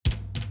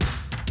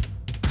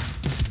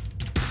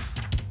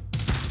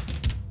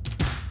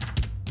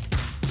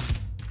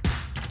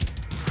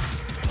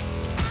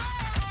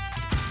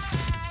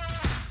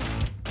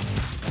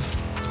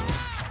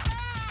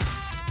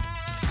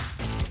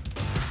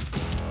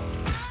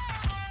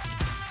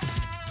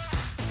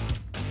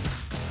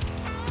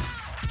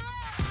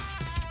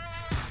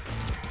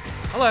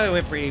Hello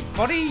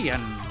everybody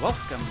and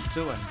welcome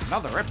to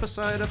another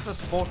episode of the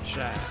Sports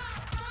Show.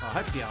 I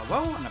hope you are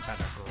well and have had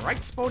a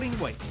great sporting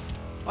week.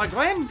 Hi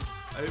Glenn.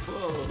 Hey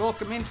Paul.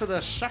 Welcome into the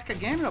shack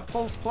again at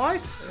Paul's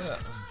place. Yeah.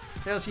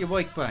 How's your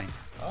week been?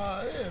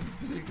 I am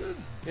pretty good.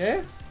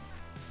 Yeah?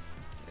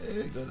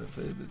 Yeah, got a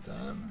fair bit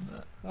done and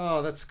that.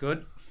 Oh, that's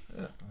good.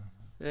 Yeah.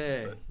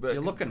 Yeah, Back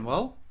you're looking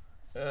well.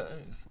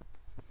 Thanks.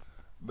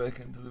 Back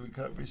into the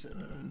recovery centre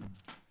and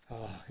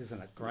Oh, isn't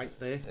it great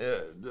there?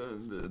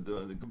 doing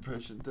the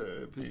compression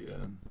therapy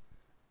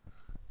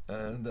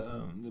and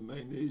the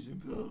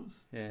magnesium pills.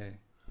 Yeah.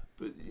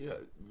 But yeah,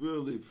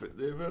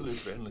 they're really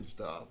friendly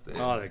staff there.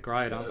 Oh, they're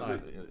great, aren't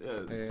they?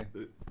 Yeah.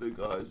 The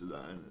guys that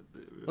own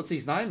it. Really, What's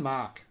his name?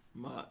 Mark?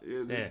 Mark,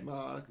 there's Yeah.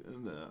 Mark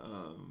and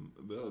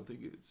but I think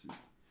it's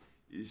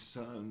his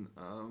son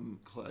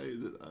Clay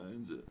that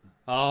owns it.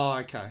 Oh,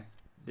 okay.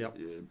 Yep.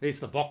 Yeah. He's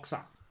the boxer.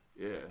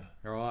 Yeah.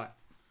 Right.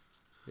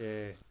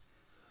 Yeah.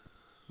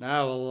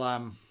 No,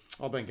 well,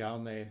 I've been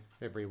going there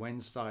every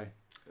Wednesday.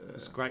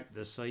 It's great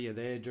to see you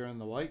there during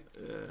the week.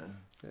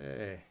 Yeah.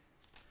 Yeah.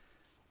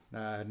 No,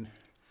 and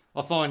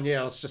I find,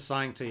 I was just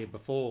saying to you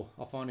before,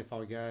 I find if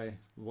I go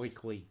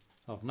weekly,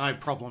 I've no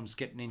problems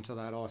getting into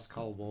that ice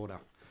cold water.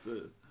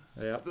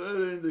 Yeah.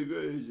 13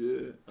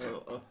 degrees,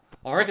 yeah.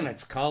 I reckon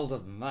it's colder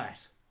than that.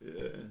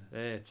 Yeah. Yeah,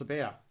 it's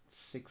about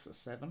 6 or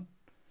 7.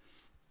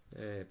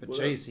 Yeah, but Well,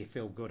 geez, you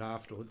feel good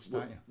afterwards,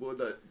 don't you? Well,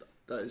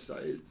 they say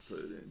it's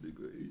 13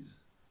 degrees.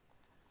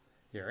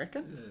 You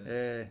reckon?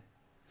 Yeah.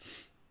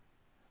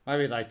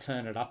 Maybe they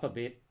turn it up a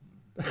bit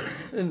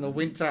in the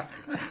winter.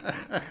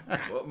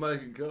 What, make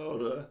it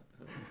colder?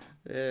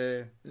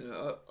 Yeah.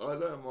 Yeah, I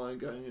don't mind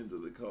going into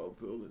the cold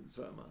pool in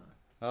summer.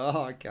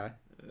 Oh, okay.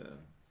 Yeah.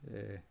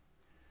 Yeah.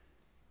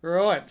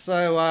 Right.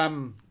 So,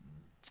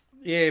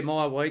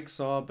 my week.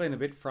 So I've been a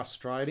bit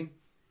frustrating,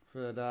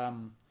 but a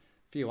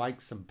few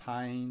aches and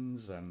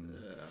pains, and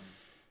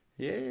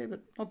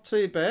but not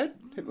too bad.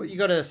 You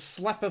got a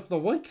slap of the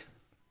week?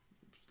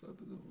 Slap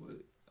of the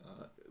week.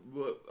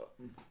 Well,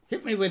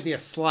 Hit me with your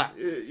slap.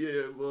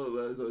 yeah. Well,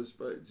 as I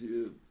spoke to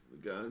you,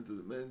 going to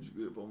the men's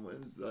group on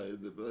Wednesday,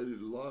 the bloody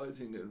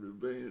lighting at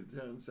Rabina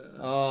Town Centre.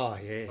 Oh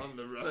yeah. On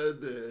the road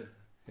there.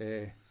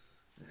 Yeah.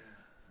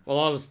 Well,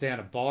 I was down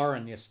at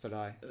Byron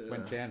yesterday.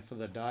 Went down for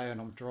the day, and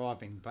I'm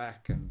driving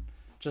back, and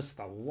just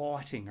the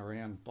lighting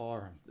around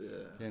Byron.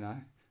 Yeah.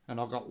 And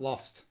I got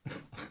lost.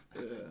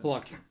 Yeah.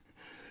 Like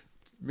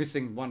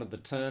missing one of the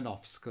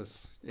turn-offs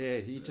because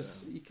you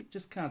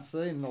just can't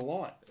see in the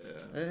light.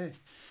 Yeah.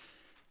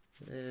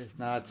 Yeah.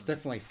 No, it's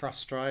definitely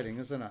frustrating,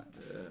 isn't it?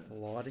 Yeah. The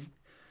lighting.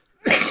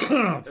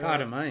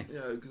 Pardon me.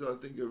 Yeah, because I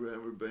think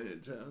around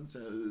Rabina Town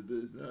Centre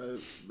there's no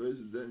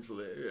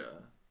residential area.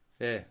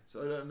 Yeah.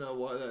 So I don't know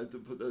why they had to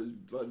put those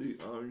bloody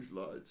orange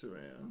lights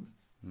around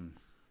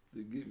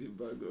to give you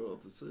bugger all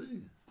to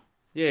see.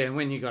 Yeah, and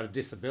when you got a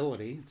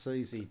disability, it's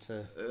easy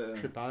to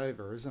trip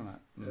over, isn't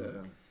it?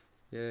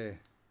 Yeah.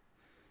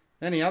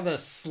 Any other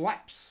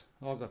slaps?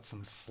 I've got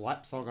some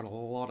slaps. I've got a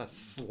lot of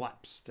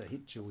slaps to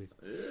hit you with.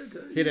 Yeah,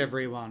 okay. Hit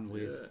everyone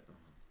with.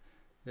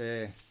 Yeah.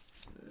 Yeah.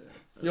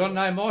 You want to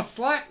know my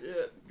slap? Yeah,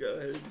 go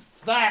ahead.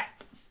 That.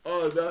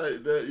 Oh,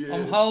 that, yeah.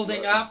 I'm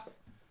holding up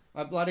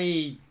a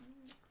bloody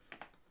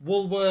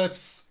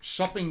Woolworths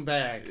shopping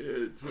bag.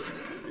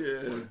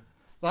 Yeah.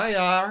 They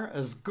are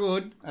as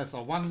good as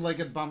a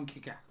one-legged bum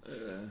kicker.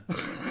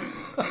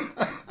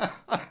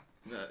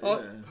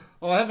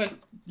 I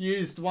haven't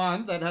used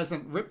one that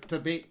hasn't ripped to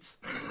bits.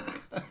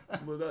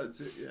 Well, that's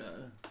it, yeah.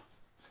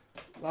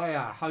 They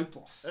are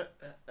hopeless.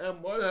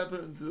 And what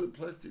happened to the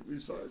plastic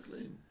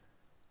recycling?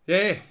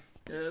 Yeah.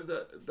 Yeah,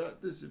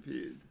 that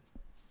disappeared.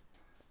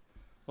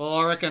 Well,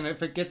 I reckon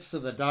if it gets to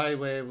the day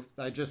where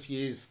they just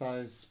use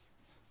those,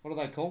 what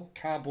are they called?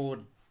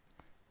 Cardboard,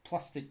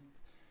 plastic,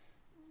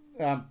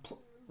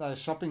 those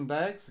shopping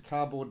bags, the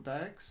cardboard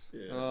bags.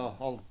 Yeah. Oh,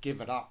 I'll give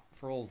it up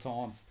for all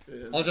time.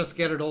 Yeah. I'll just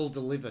get it all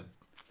delivered.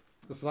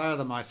 Because they are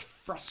the most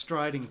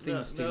frustrating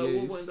things to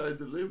use. Well, when they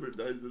deliver it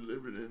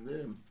in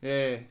them.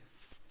 Yeah.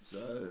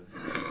 So,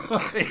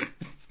 I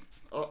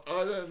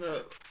don't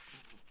know.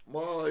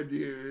 My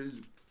idea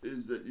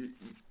is that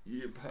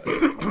you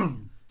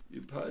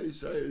pay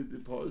say a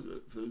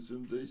deposit for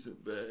some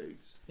decent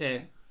bags. Yeah.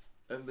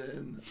 And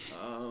then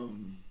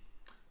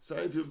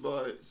say if you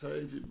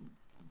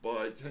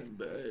buy 10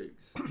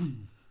 bags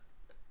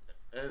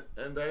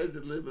and they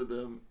deliver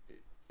them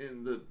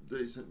in the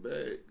decent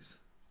bags,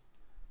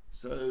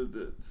 so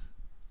that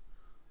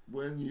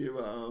when you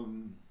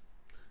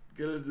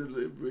get a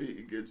delivery,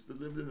 it gets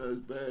delivered in those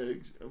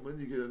bags, and when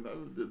you get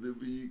another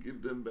delivery, you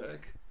give them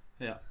back.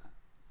 Yeah.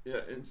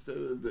 Yeah, instead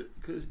of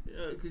that, because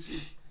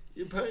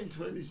you're paying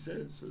 20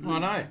 cents for. I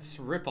know, it's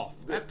rip-off.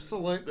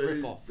 Absolute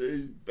rip-off.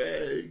 These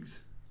bags.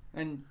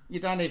 And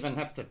you don't even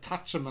have to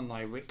touch them and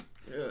they rip.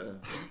 Yeah.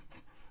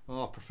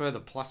 Oh, I prefer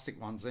the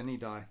plastic ones any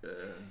day.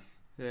 Yeah.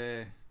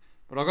 Yeah.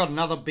 But I got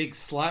another big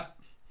slap.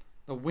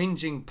 The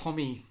whinging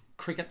Pommy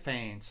cricket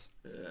fans.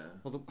 Yeah.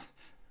 Well,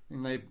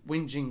 the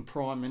whinging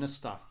Prime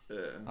Minister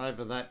Yeah.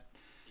 over that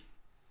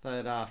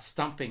that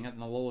stumping in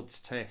the Lord's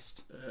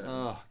Test. Yeah.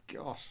 Oh,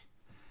 gosh.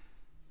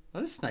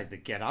 They just need to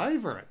get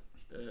over it.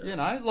 Yeah. You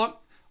know, like,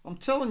 I'm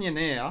telling you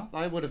now,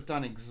 they would have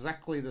done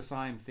exactly the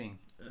same thing.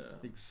 Yeah.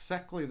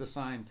 Exactly the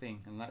same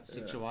thing in that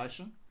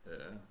situation.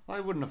 Yeah.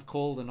 They wouldn't have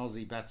called an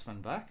Aussie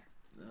batsman back.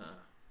 No.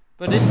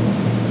 But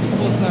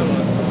because they were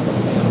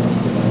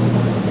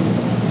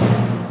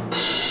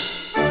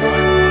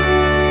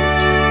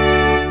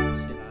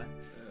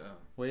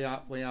you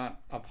know, we aren't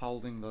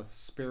upholding the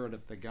spirit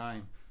of the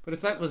game. But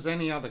if that was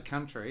any other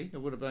country,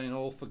 it would have been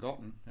all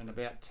forgotten in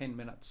about 10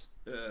 minutes.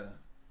 Yeah.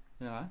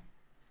 You know?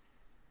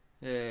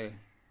 Yeah.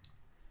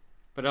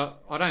 But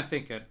I don't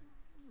think it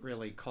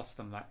really cost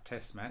them that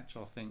test match.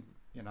 I think,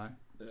 you know,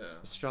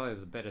 Australia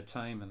the better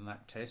team in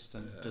that test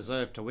and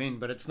deserved to win.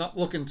 But it's not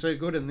looking too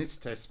good in this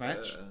test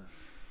match.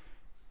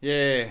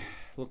 Yeah,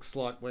 looks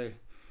like we're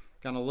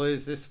going to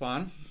lose this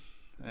one.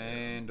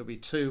 And it'll be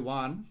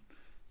 2-1.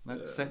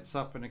 That sets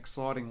up an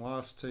exciting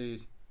last two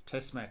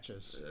test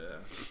matches.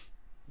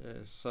 Yeah,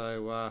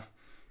 so...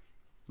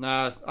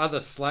 no, other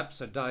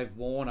slaps are Dave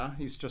Warner.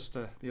 He's just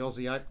the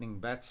Aussie opening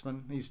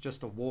batsman. He's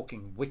just a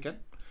walking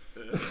wicket.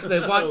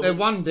 They're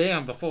one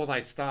down before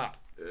they start.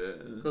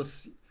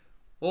 Because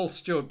all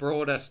Stuart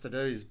Broad has to do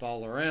is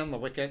bowl around the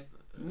wicket,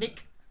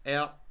 nick,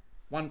 out,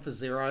 1 for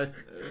 0.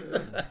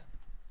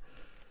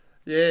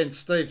 Yeah, and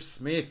Steve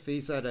Smith,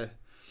 he's had a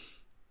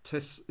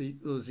test.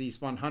 It was his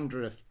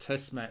 100th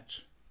test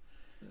match.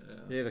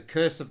 Yeah, the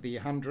curse of the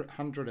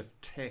 100th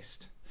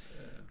test.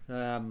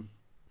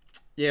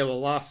 Yeah, well,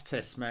 last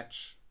test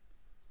match,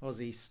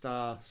 Aussie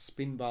star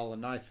spin bowler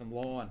Nathan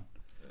Lyon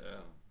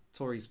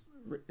tore his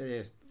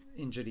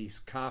injured his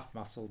calf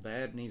muscle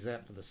bad, and he's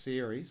out for the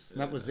series.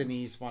 And that was in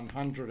his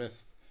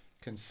 100th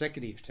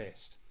consecutive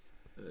test.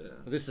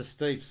 Well, this is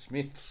Steve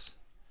Smith's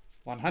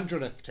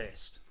 100th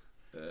test.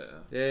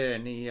 Yeah,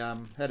 and he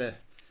had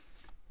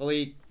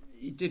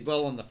he did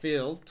well on the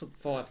field, took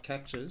 5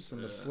 catches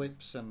and the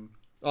slips, and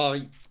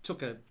he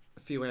took a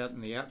few out in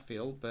the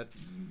outfield, but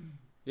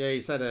yeah,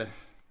 he's had a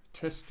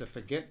test to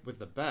forget with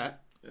the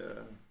bat.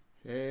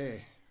 Yeah,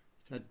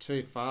 had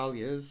 2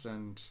 failures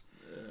and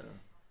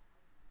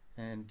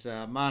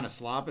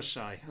Marnus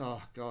Labuschagne.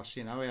 Oh gosh,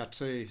 you know, our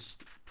 2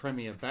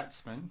 premier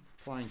batsmen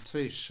playing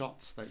 2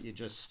 shots that you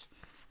just,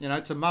 you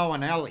know, to mow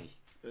an alley.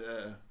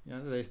 You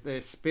know, their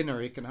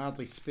spinner, he can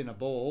hardly spin a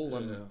ball,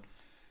 and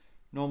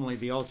normally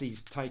the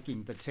Aussies take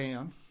him to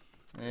town.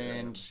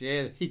 And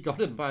he got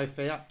them both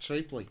out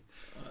cheaply.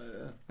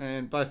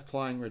 And both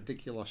playing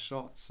ridiculous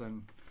shots,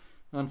 and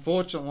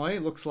unfortunately,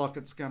 it looks like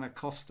it's going to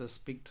cost us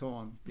big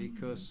time,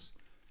 because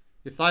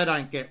if they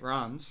don't get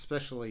runs,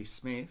 especially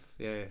Smith,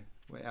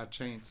 our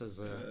chances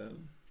are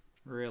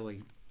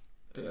really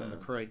down the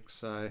creek.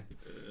 So,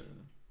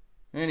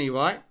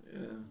 anyway,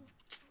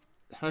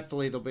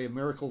 hopefully there'll be a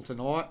miracle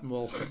tonight, and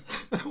we'll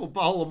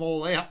bowl them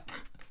all out.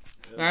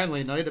 They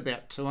only need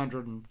about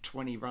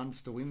 220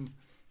 runs to win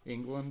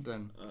England,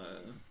 and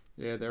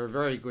they're a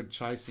very good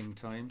chasing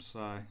team.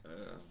 So,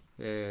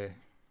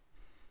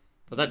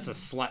 but that's a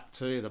slap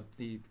too,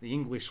 the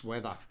English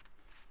weather,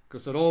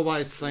 because the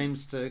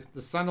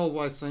sun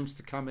always seems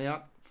to come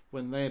out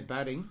when they're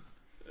batting,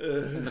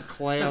 and the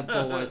clouds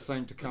always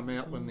seem to come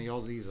out when the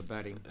Aussies are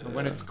batting. And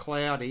when it's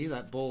cloudy,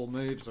 that ball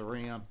moves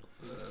around.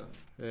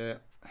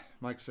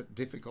 Makes it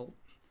difficult.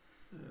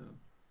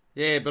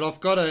 Yeah, but I've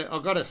got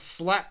a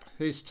slap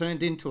who's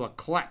turned into a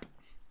clap.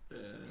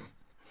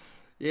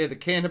 Yeah, the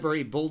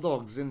Canterbury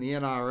Bulldogs in the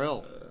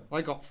NRL.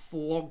 They got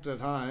flogged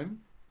at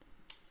home,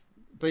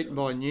 beaten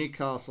by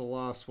Newcastle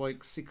last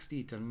week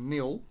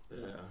 60-0.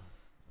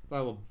 They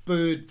were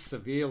booed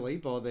severely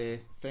by their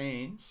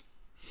fans.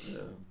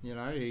 You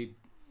know, he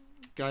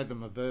gave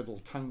them a verbal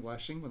tongue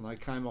lashing when they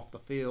came off the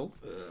field.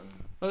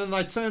 And then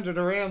they turned it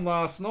around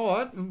last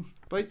night and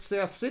beat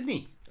South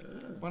Sydney,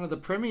 one of the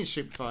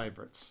premiership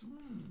favourites.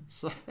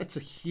 So that's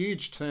a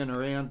huge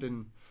turnaround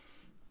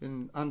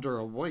in under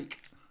a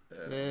week.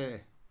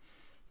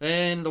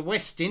 And the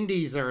West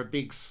Indies are a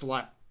big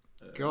slap.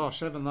 Gosh,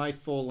 haven't they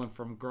fallen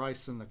from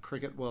grace in the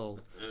cricket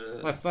world?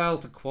 They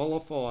failed to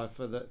qualify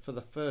for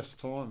the first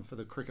time for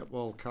the Cricket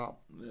World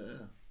Cup.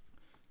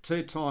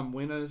 2-time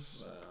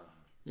winners. Wow.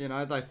 You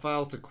know, they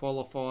failed to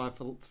qualify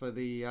for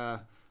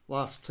the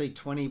last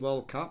T20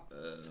 World Cup,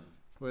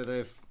 where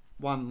they've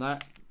won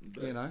that,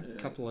 a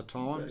couple of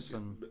times.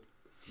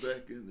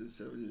 Back in the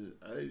 70s,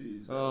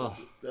 80s,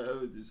 they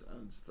were just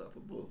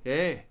unstoppable.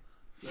 Yeah.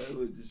 They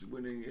were just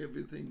winning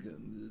everything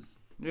and just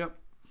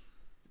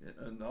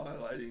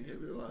annihilating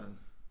everyone.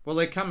 Well,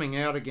 they're coming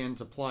out again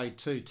to play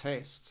 2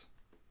 tests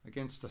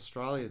against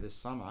Australia this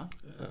summer.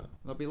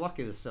 They'll be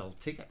lucky to sell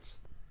tickets.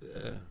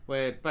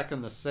 Where back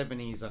in the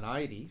 70s and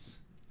 80s,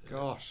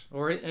 gosh,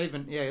 or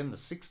even in the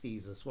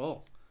 60s as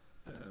well.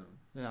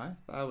 You know,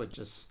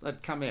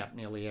 they'd come out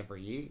nearly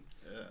every year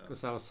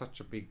because they were such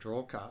a big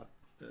draw card.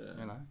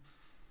 You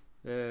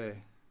know,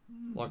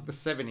 like the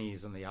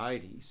 70s and the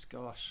 80s,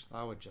 gosh,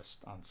 they were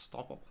just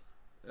unstoppable.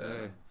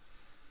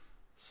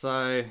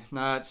 So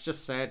no, it's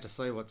just sad to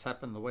see what's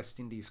happened to West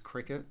Indies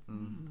cricket,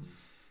 and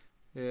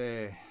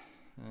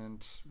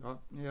And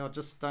I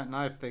just don't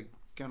know if they're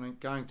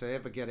going to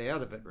ever get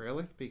out of it,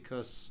 really,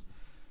 because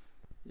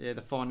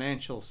the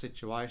financial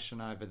situation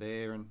over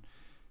there and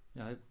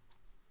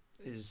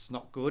is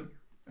not good,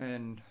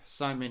 and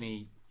so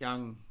many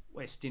young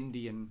West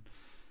Indian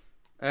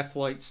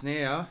athletes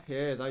now,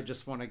 they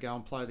just want to go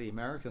and play the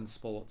American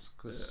sports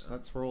because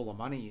that's where all the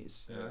money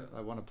is.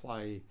 They want to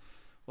play.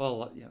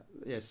 Well,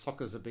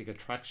 soccer's a big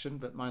attraction,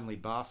 but mainly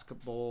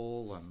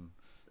basketball and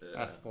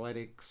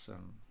athletics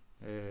and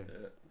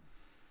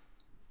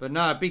But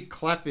no, a big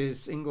clap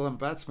is England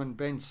batsman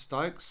Ben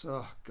Stokes.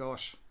 Oh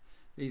gosh,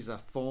 he's a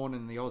thorn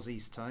in the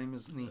Aussies team,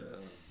 isn't he?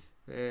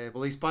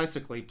 Well, he's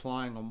basically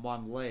playing on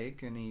one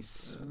leg and he's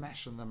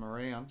smashing them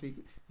around.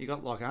 He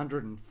got like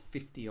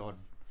 150 odd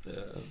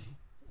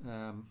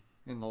in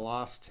the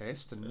last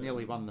test and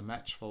nearly won the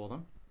match for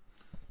them.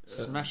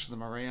 Smashed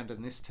them around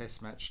in this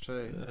test match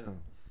too.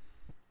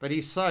 But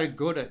he's so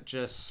good at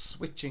just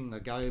switching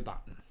the go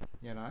button,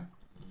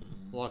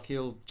 Like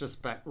he'll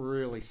just bat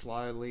really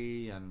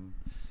slowly and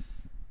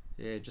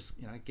just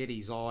get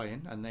his eye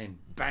in, and then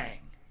bang,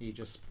 he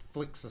just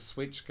flicks a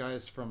switch,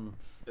 goes from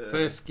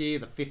first gear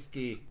to fifth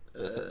gear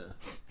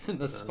in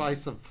the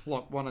space of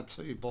like one or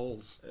two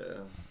balls.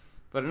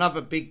 But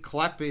another big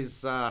clap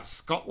is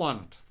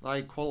Scotland.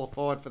 They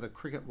qualified for the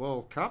Cricket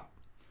World Cup.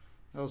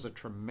 That was a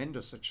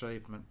tremendous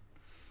achievement.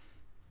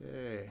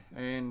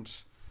 And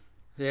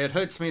it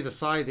hurts me to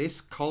say this,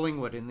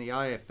 Collingwood in the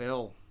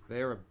AFL,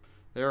 they're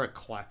a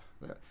clap.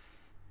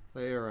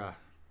 They're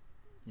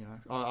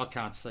I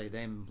can't see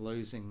them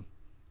losing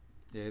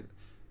their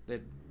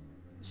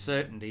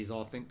certainties,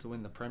 I think, to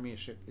win the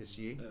premiership this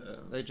year.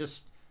 They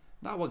just,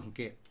 no one can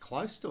get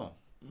close to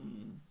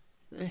them.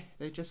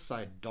 They're just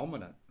so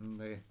dominant,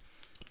 and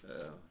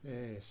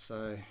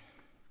so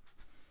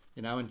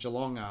and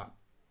Geelong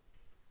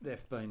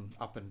they've been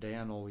up and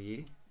down all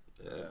year.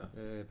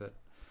 But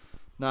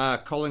no,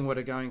 Collingwood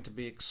are going to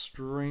be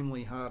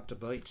extremely hard to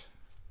beat.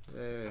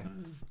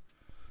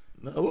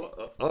 No,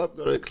 I've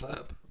got a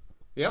clap.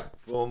 Yep.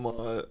 For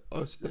my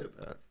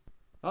osteopath.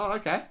 Oh,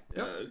 okay.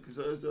 Yeah, because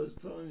as I was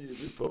telling you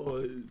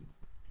before,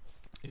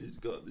 he's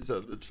got this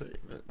other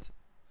treatment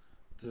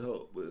to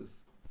help with,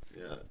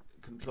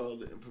 control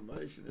the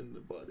inflammation in the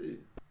body.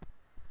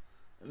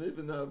 And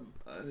even though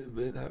I've only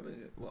been having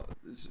it,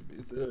 this should be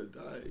the third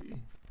day,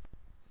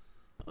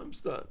 I'm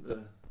starting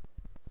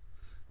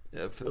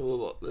to feel a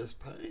lot less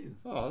pain.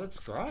 Oh, that's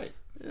great.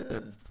 Yeah.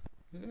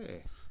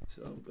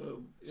 So I've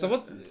got. So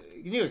what?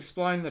 Can you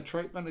explain the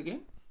treatment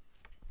again?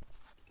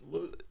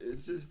 Well,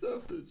 it's just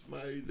stuff that's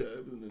made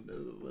over in the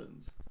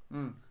Netherlands,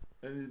 and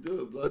you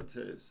do a blood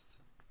test,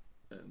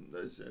 and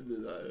they send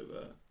it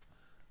over,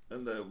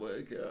 and they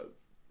work out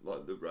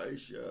like the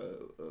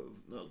ratio of,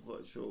 not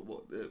quite sure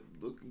what they're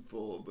looking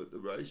for, but the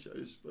ratio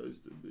is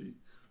supposed to be,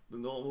 the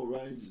normal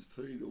range is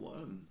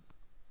 3-1.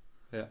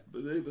 Yeah. But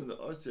even the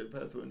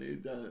osteopath, when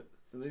he'd done it,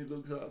 and he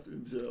looks after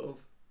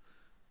himself,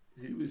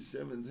 he was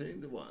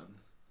 17-1.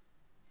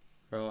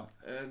 Right.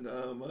 And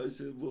I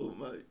said, well,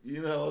 mate,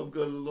 I've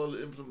got a lot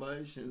of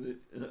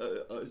inflammation.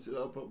 I said,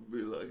 I'll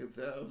probably be like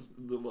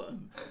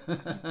 1,000-1.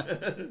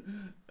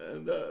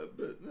 And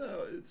but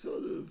no, it's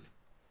sort of.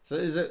 So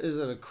is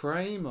it a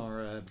cream or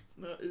a?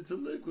 No, it's a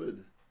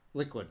liquid.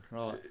 Liquid,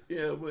 right?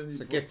 Yeah, when you.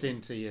 So it gets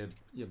into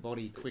your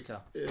body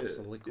quicker. Yeah, it's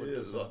a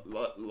liquid.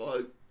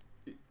 Like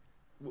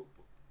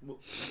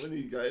when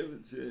he gave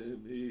it to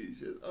him, he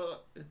said,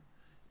 "Oh,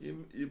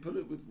 you put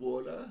it with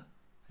water."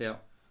 Yeah.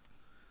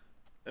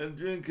 And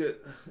drink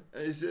it.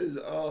 And he says,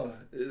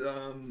 he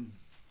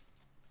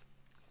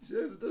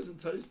said it doesn't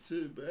taste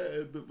too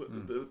bad, but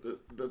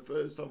the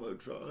first time I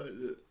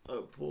tried it,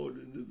 I poured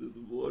it into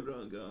the water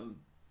and going,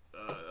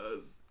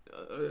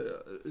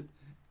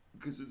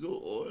 because it's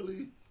all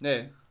oily.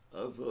 Yeah.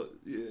 I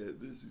thought,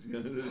 this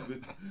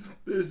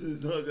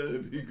is not going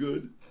to be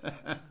good.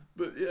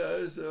 But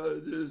so I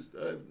just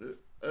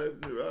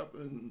opened it up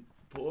and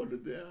poured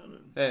it down,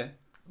 and it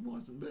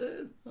wasn't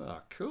bad.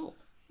 Oh, cool.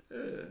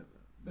 Yeah.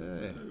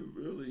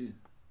 Really.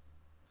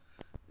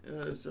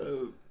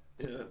 So,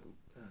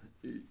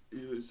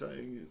 he was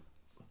saying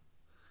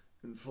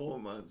in 4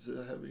 months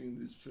of having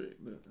this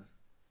treatment,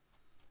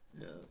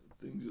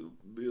 things will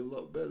be a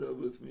lot better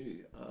with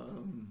me.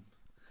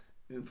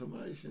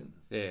 Information.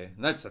 Yeah,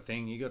 and that's the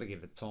thing. You got to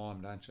give it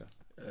time, don't you?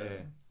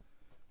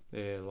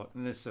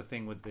 And that's the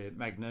thing with the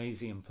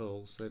magnesium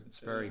pills. That it's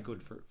very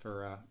good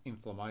for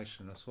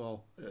inflammation as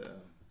well.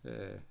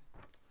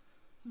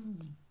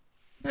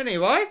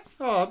 Anyway,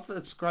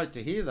 it's great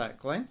to hear that,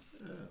 Glenn.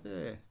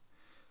 Yeah.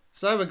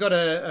 So we've got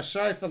a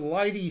show for the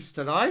ladies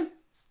today.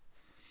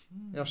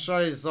 Our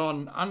show's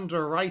on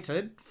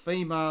underrated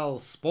female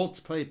sports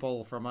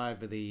people from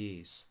over the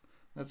years.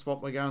 That's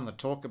what we're going to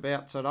talk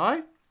about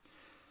today.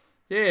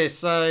 Yeah,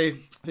 so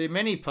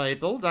many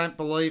people don't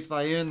believe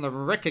they earn the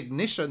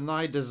recognition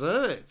they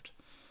deserved.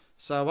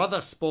 So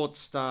other sports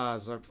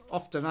stars have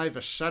often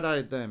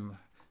overshadowed them.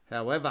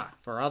 However,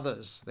 for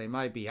others, there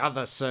may be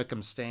other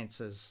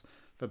circumstances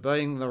for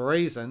being the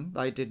reason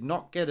they did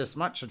not get as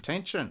much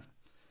attention.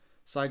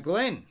 So,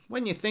 Glenn,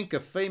 when you think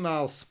of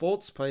female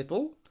sports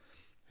people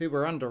who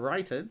were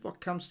underrated, what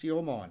comes to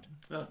your mind?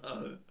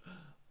 I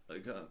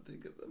can't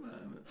think at the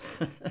moment.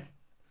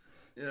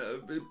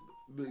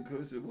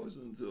 Because it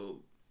wasn't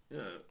until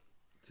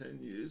 10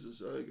 years or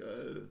so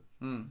ago,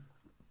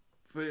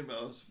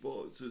 female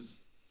sports is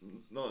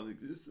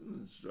non-existent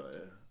in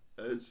Australia.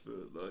 As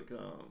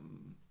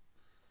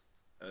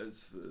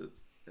for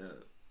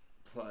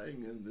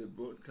playing and the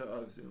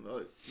broadcasting,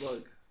 like.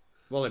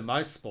 Well, in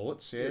most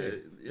sports, yeah.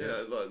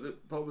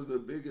 Probably the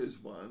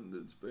biggest one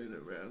that's been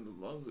around the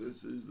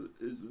longest is the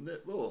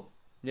netball.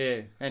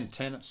 Yeah, and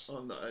tennis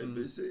on the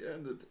ABC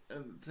and the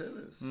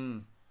tennis.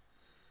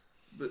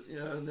 But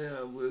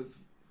now with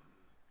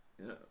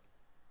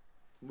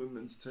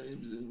women's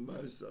teams in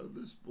most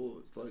other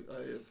sports like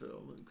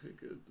AFL and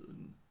cricket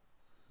and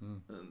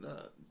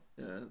that,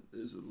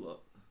 there's a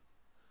lot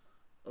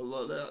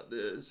out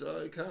there.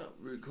 So I can't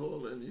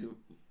recall any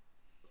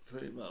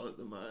female at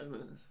the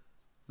moment.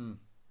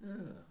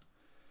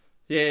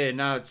 Yeah,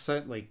 no, it's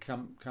certainly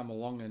come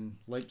along in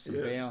leaps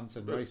and bounds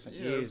in recent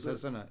years,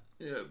 hasn't it?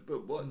 Yeah,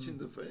 but watching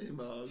the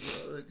females,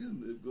 I reckon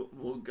they've got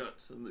more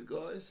guts than the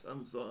guys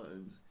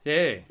sometimes.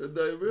 Yeah. That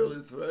they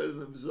really throw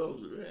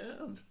themselves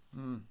around.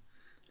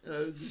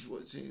 Just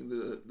watching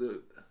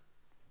the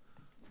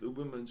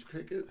women's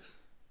cricket.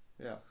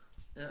 Yeah.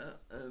 Yeah,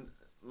 and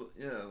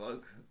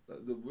like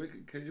the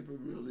wicket keeper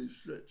really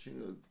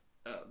stretching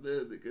out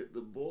there to get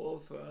the ball,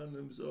 throwing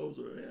themselves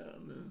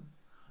around. And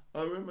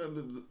I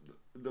remember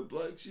the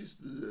blokes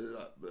used to do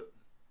that, but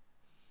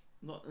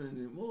not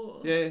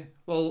anymore. Yeah,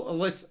 well,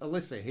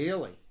 Alyssa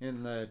Healy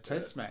in the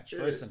test match,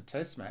 recent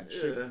test match,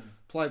 she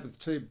played with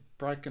 2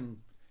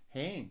 broken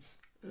hands,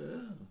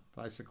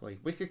 basically,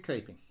 wicket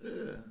keeping.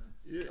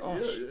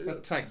 Gosh,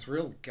 that takes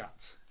real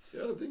guts.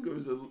 Yeah, I think it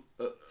was I'm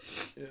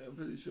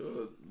pretty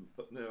sure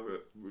now I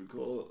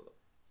recall,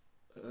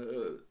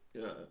 in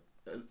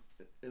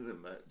a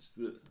match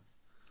that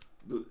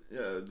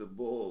the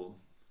ball,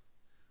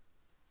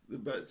 the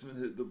batsman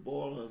hit the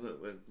ball and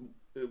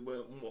it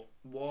went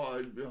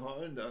wide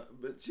behind her,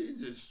 but she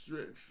just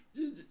stretched,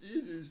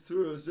 she just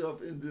threw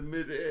herself into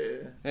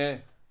midair. Yeah.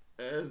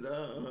 And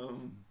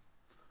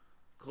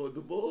caught the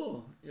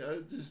ball.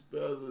 Just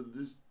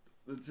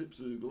the tips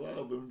of the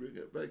glove and bring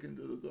it back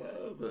into the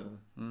glove.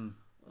 I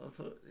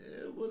thought,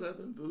 what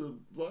happened to the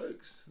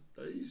blokes?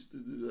 They used to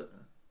do that.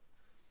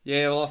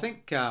 Yeah, well, I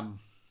think,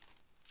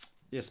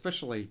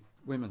 especially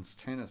women's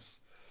tennis,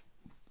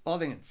 I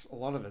think a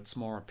lot of it's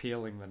more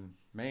appealing than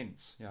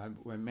men's.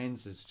 Where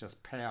men's is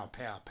just power,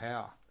 power,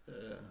 power.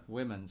 Yeah.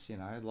 Women's,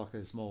 like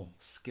there's more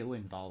skill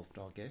involved,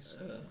 I guess.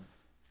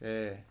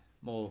 Yeah,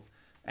 more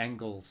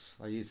angles.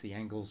 I use the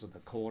angles of the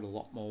court a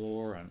lot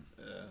more, and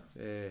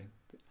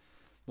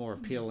more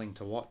appealing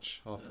to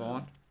watch, I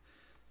find.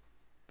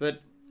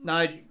 But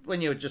no,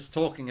 when you were just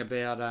talking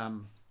about,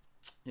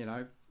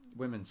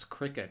 women's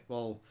cricket,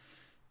 well,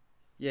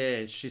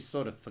 yeah, she's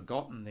sort of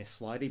forgotten this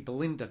lady,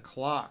 Belinda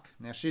Clark.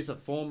 Now, she's a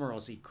former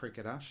Aussie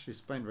cricketer.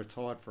 She's been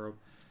retired for a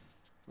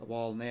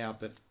while now,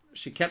 but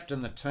she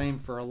captained the team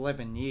for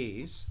 11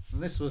 years.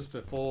 And this was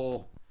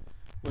before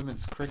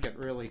women's cricket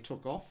really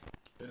took off.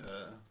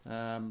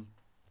 And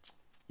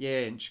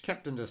she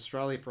captained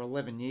Australia for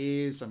 11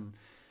 years. And,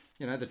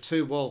 the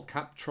 2 World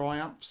Cup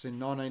triumphs in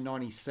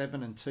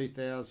 1997 and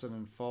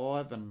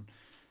 2005. And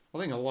I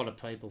think a lot of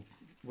people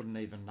wouldn't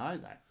even know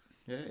that.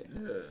 Yeah.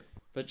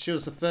 But she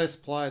was the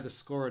first player to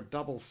score a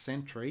double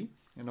century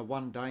in a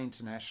one-day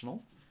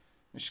international.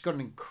 And she's got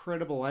an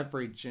incredible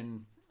average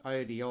in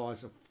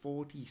ODIs of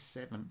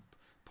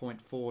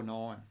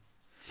 47.49.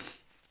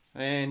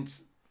 And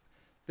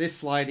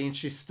this lady, and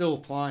she's still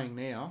playing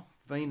now,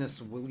 Venus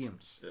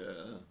Williams.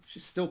 Yeah.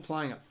 She's still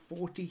playing at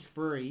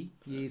 43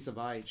 years of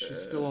age.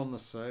 She's still on the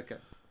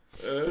circuit.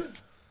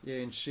 Yeah,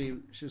 and she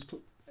was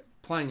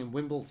playing in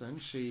Wimbledon.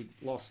 She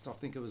lost, I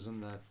think it was in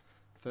the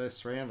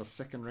first round or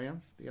second round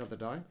the other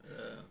day.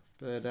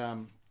 But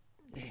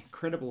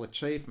incredible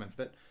achievement.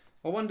 But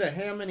I wonder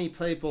how many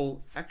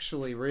people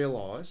actually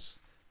realise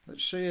that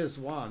she has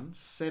won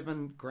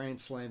 7 Grand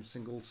Slam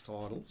singles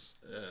titles.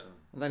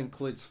 And that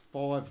includes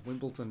 5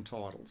 Wimbledon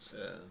titles.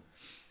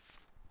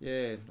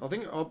 Yeah, I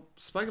think I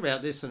spoke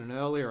about this in an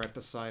earlier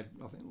episode.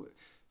 I think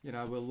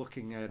we're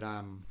looking at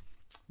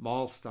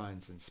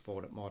milestones in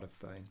sport. It might have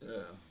been.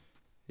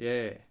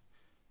 Yeah,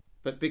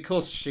 but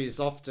because she's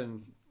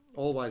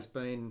always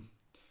been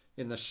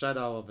in the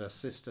shadow of her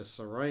sister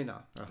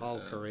Serena her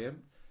whole career,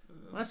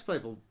 most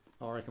people,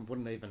 I reckon,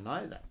 wouldn't even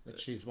know that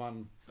she's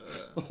won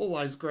all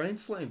those Grand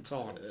Slam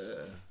titles.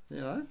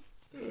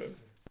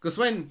 Because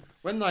when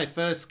they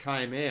first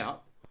came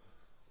out,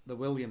 the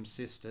Williams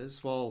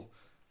sisters, well,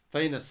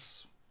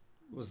 Venus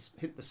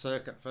hit the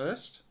circuit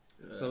first,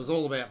 so it was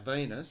all about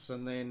Venus,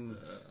 and then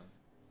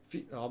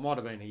it might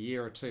have been a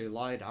year or 2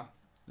 later,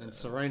 then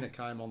Serena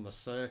came on the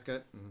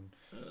circuit, and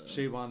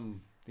she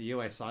won the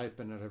US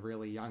Open at a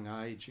really young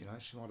age.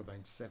 She might have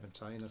been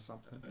 17 or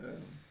something.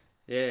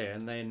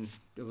 And then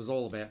it was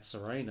all about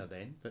Serena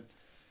then. But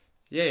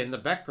in the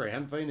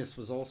background, Venus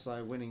was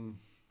also winning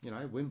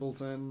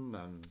Wimbledon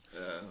and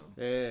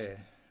it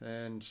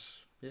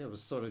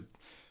was sort of,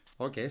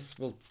 I guess,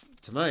 well,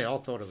 to me, I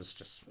thought it was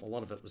just, a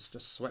lot of it was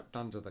just swept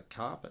under the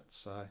carpet.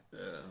 So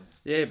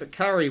but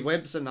Curry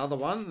Webb's another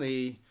one,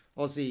 the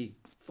Aussie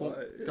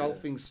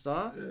golfing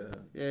star.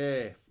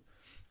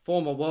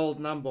 Former world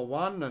number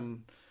one,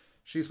 and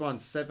she's won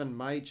 7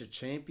 major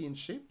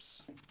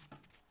championships.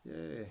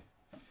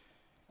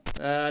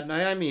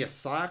 Naomi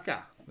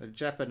Osaka, the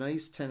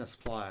Japanese tennis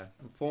player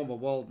and former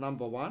world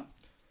number one.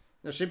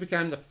 Now, she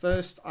became the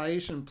first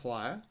Asian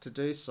player to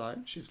do so.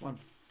 She's won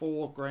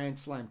 4 Grand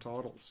Slam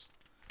titles.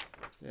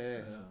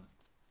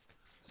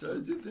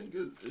 So do you think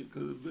it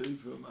could be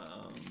from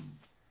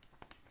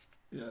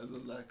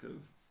the lack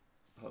of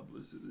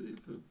publicity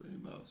for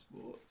female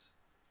sports?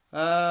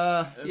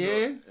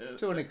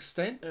 To an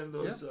extent. And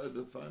also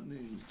the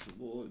funding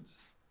towards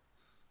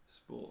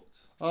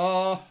sports.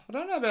 I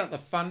don't know about the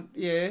fun.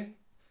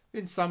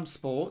 In some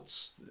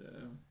sports.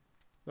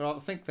 But I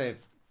think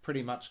they've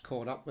pretty much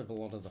caught up with a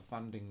lot of the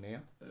funding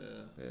now.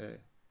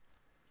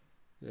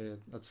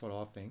 That's what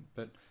I think.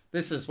 But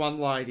this is one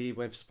lady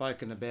we've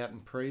spoken about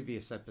in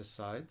previous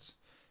episodes,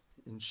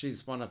 and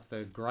she's one of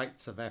the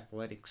greats of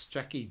athletics,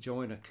 Jackie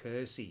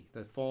Joyner-Kersee,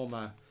 the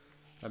former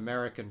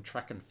American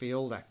track and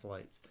field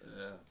athlete.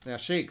 Now,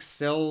 she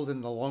excelled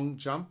in the long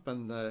jump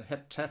and the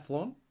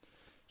heptathlon.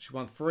 She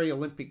won 3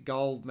 Olympic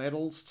gold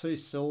medals, 2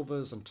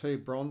 silvers and 2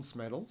 bronze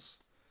medals.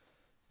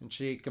 And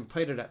she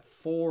competed at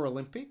 4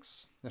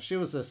 Olympics. Now, she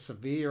was a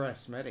severe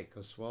asthmatic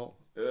as well.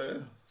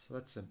 So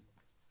that's an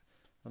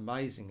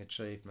amazing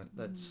achievement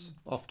that's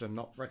often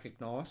not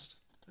recognised.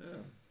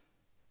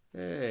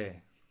 But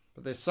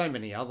there's so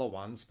many other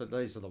ones, but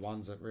these are the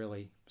ones that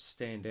really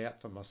stand out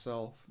for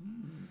myself.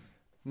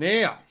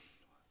 Now,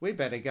 we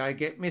better go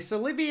get Miss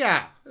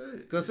Olivia,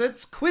 because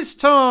it's quiz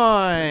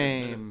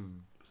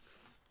time.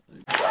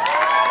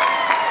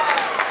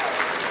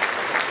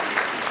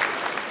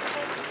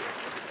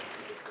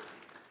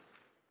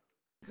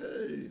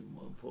 Okay,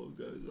 my poll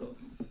goes off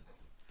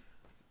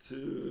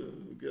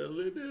to get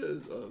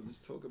Olivia. I'll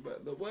just talk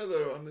about the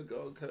weather on the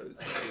Gold Coast.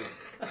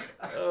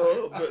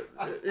 But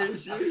here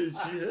she is.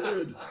 She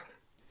heard.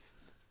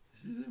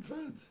 She's in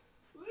front.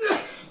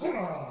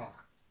 How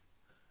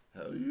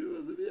are you,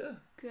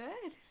 Olivia?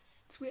 Good.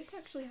 It's weird to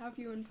actually have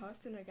you in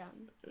person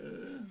again.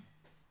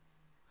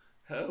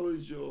 How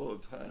was your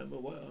time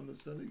away on the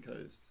sunny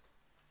coast?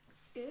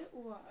 It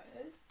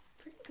was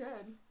pretty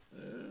good.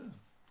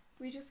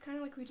 We just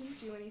kind of we didn't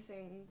do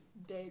anything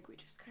big. We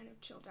just kind of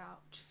chilled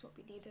out, which is what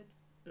we needed.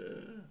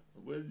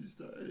 Where did you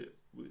stay?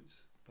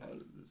 Which part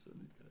of the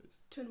sunny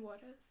coast? Twin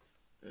Waters.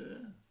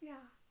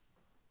 Yeah.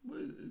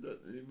 Where is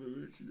that near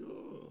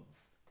Maroochydore?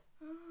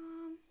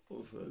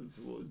 Or further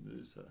towards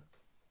Noosa?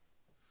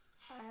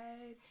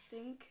 I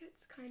think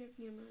it's kind of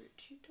near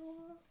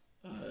Maroochydore.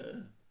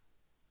 Yeah.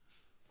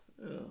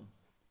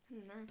 I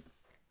don't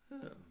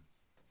know.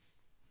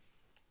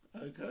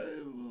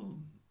 Okay, well,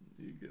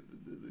 you get to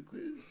do the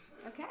quiz.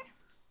 Okay.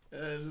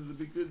 And it'll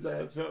be good to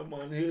have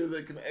someone here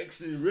that can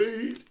actually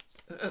read.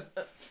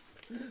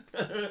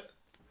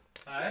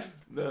 Hey?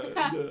 No.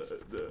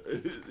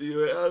 You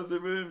were out of the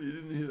room, you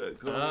didn't hear that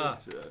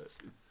comment.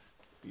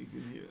 You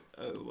can hear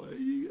away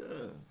you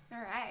go.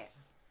 All right.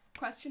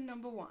 Question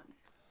number 1.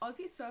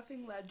 Aussie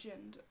surfing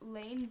legend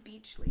Lane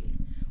Beachley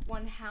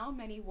won how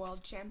many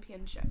world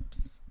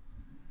championships?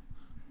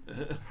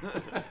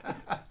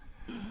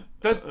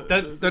 That's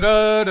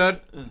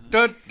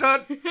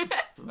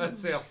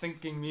our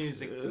thinking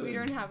music. We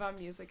don't have our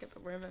music at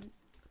the moment.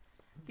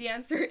 The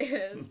answer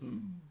is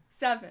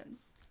 7.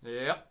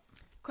 Yep.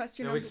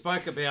 Question we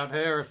spoke about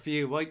her a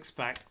few weeks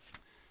back.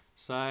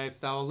 So if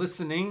they were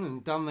listening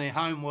and done their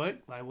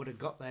homework, they would have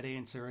got that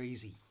answer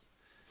easy.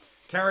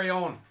 Carry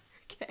on.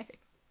 Okay.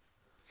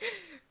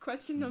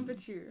 Question number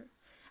 2.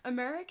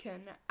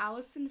 American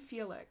Allison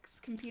Felix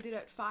competed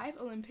at 5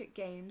 Olympic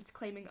Games,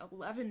 claiming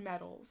 11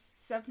 medals,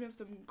 7 of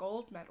them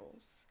gold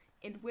medals.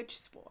 In which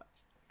sport?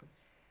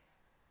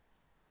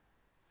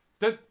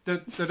 The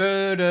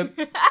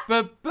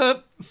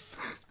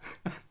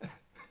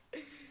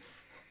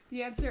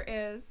answer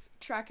is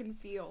track and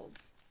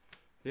field.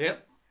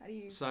 Yep. How do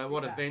you so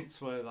what that?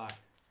 Events were they?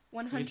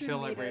 100 you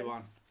tell meters.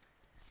 Everyone.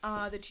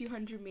 The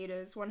 200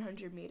 meters,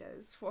 100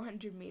 meters,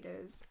 400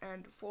 meters,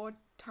 and 4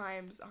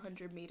 times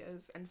 100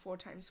 meters, and 4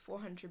 times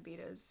 400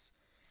 meters,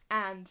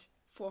 and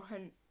 4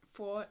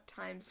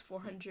 times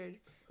 400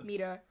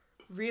 meter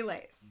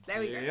relays. There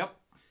we go. Yep.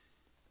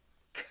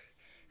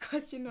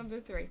 Question number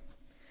 3.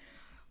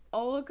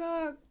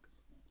 Olga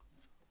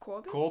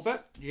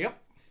Corbett. Yep.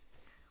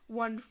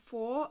 Won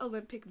 4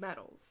 Olympic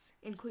medals,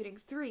 including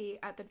 3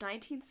 at the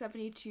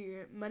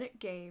 1972 Munich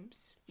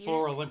Games.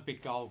 4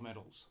 Olympic gold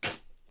medals.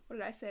 What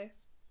did I say?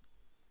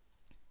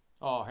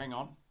 Oh, hang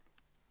on.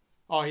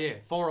 Oh, yeah.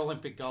 4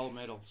 Olympic gold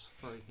medals.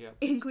 3, yep.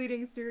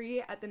 Including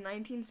 3 at the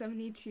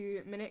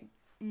 1972 Munich,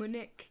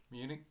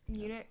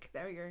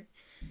 there we go,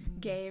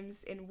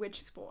 Games. In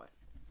which sport?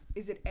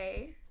 Is it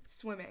A,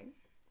 swimming,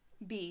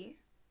 B,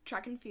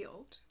 track and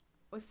field,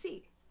 or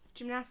C,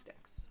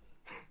 gymnastics?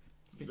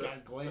 Big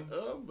old Glenn.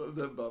 That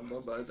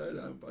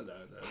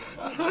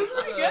was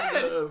pretty good.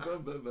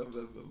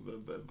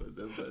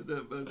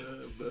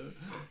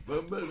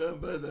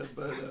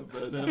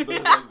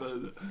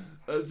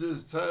 That's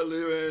just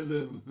totally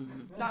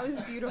random. That was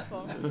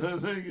beautiful.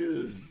 Thank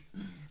you.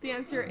 The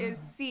answer is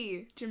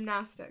C,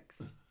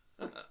 gymnastics.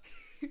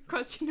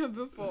 Question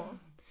number 4.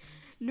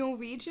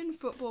 Norwegian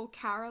football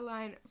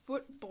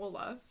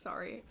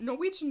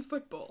Norwegian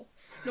football.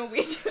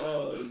 Norwegian.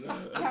 Oh, no.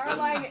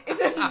 Caroline is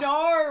a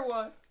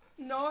no.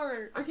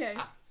 No. Okay,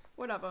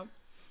 whatever.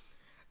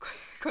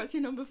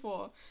 Question number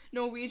 4.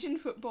 Norwegian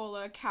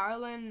footballer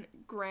Caroline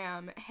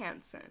Graham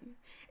Hansen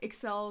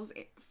excels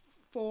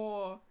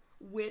for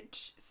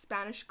which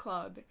Spanish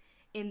club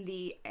in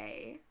the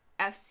A,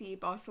 FC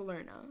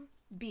Barcelona,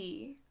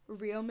 B,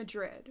 Real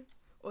Madrid,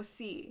 or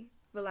C,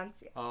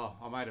 Valencia? Oh,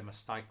 I made a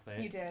mistake there.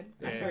 You did.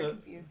 Yeah. I'm very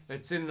confused.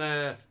 It's in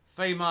the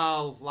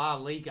female La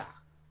Liga.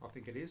 I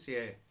think it is,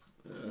 yeah.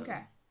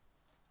 Okay.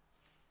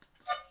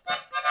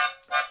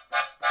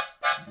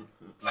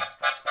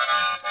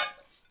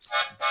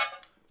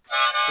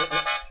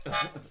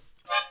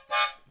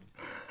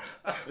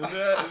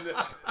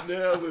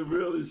 Now we're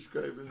really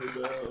scraping the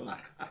barrel.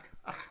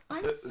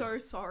 I'm so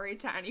sorry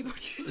to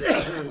anybody who's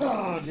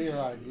Oh, dear,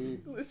 oh, dear.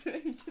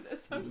 listening to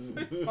this. I'm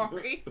so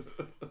sorry.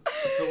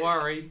 It's a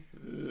worry.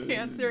 The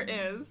answer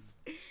is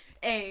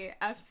A,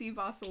 FC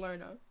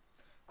Barcelona.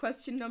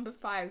 Question number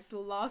 5 is the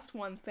last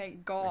one,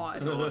 thank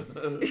God.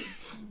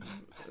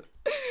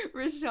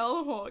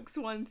 Rochelle Hawkes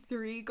won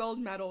 3 gold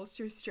medals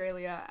for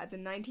Australia at the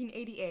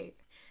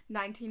 1988,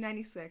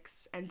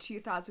 1996, and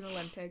 2000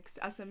 Olympics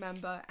as a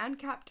member and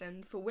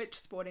captain for which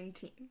sporting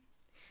team?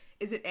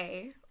 Is it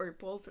A,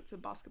 Opals, it's a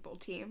basketball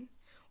team,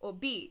 or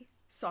B,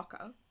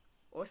 soccer,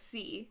 or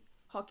C,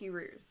 Hockey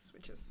Roos,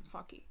 which is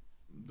hockey?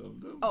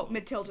 Oh,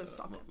 Matilda's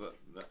soccer.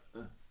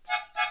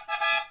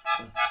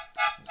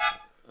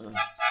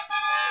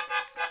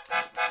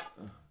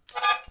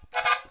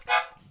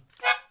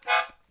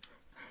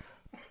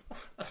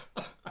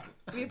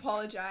 We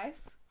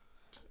apologize.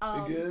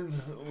 Again,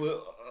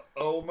 well,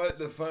 I'll make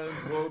the phone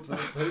call to the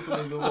people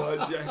in the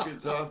white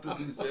jackets after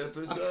this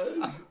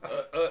episode.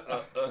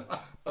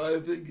 I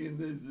think he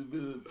needs a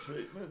bit of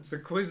treatment. The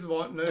quiz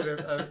might need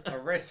a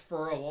rest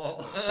for a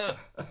while.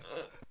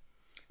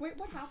 Wait,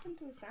 what happened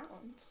to the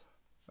sound?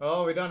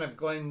 Oh, we don't have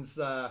Glenn's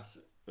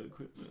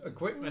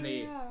equipment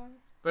here.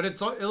 But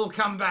it'll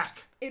come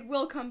back. It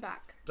will come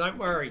back. Don't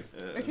worry.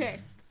 Okay.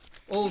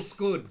 All's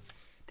good.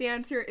 The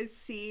answer is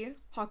C,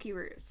 Hockey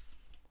Roos.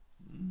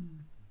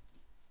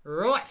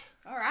 Right.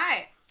 All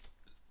right.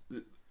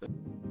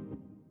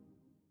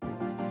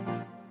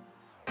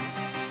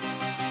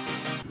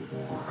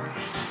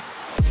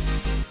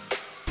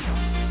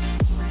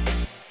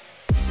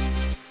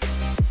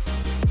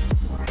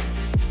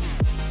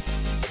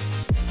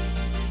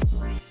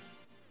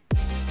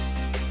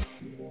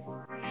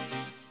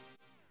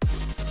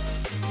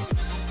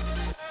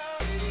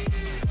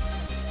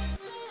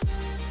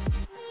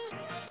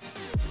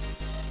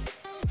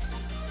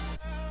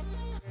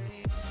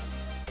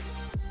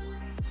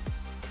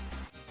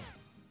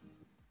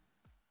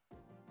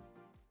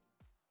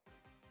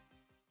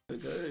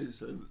 Okay,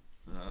 so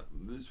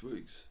this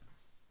week's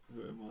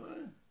Who Am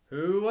I?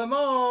 Who am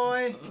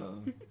I?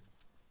 Oh.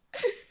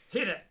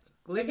 Hit it,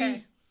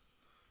 Livy.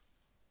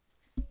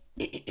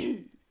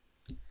 Okay.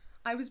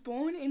 I was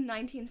born in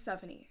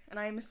 1970, and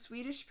I am a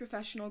Swedish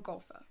professional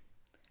golfer.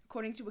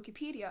 According to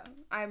Wikipedia,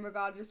 I am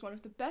regarded as one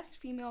of the best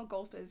female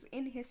golfers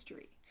in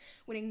history,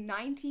 winning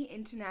 90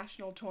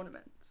 international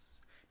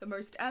tournaments, the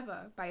most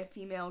ever by a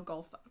female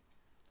golfer.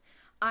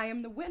 I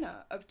am the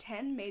winner of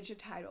 10 major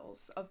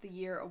titles of the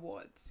year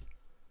awards.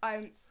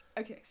 I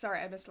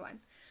missed a line.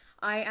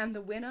 I am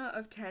the winner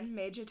of 10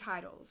 major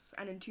titles,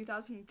 and in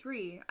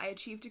 2003, I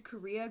achieved a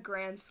career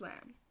Grand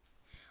Slam.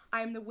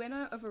 I am the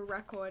winner of a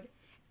record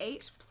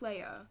 8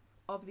 Player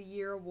of the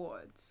Year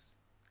awards,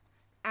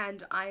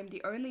 and I am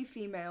the only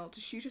female to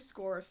shoot a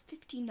score of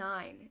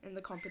 59 in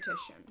the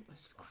competition.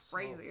 It's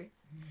crazy.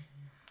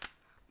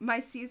 My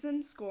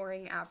season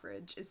scoring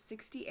average is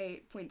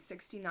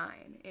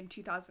 68.69 in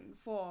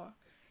 2004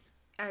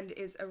 and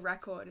is a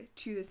record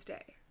to this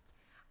day.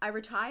 I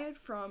retired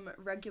from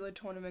regular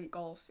tournament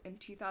golf in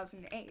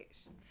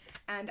 2008,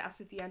 and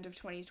as of the end of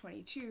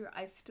 2022,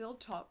 I still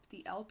top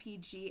the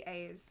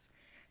LPGA's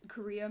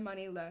career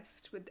money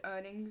list with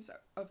earnings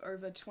of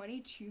over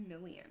 22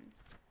 million.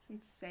 It's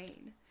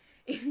insane.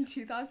 In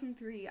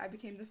 2003, I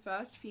became the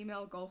first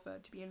female golfer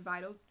to be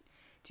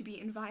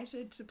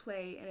invited to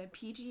play in a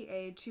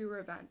PGA Tour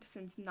event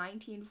since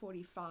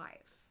 1945.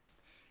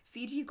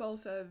 Fiji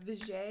golfer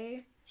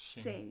Vijay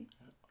Singh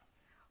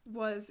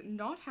was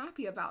not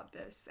happy about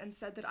this and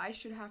said that I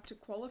should have to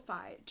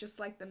qualify just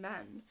like the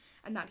men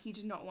and that he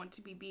did not want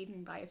to be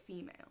beaten by a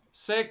female.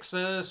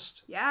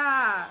 Sexist.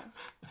 Yeah.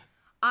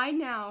 I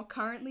now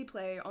currently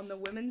play on the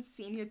Women's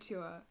Senior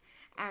Tour,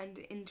 and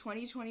in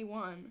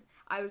 2021,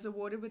 I was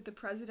awarded with the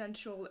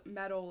Presidential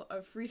Medal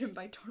of Freedom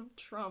by Donald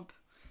Trump.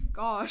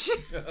 Gosh.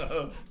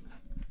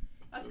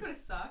 That's gonna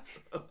suck.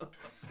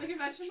 Like,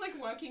 imagine,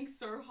 like, working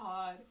so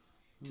hard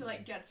to,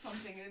 like, get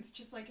something and it's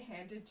just, like,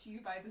 handed to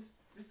you by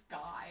this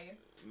guy.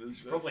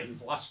 Probably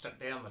flushed it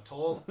down the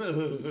toilet.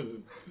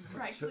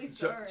 Rightfully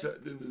so.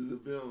 Chucked into the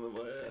bin on the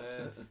way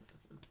out.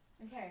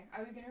 Okay,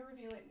 are we gonna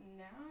reveal it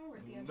now or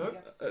at the end Nope. of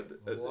the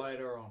episode?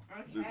 Later on.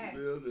 Okay.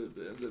 Revealed at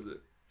the end of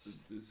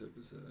this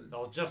episode.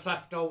 I'll just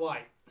have to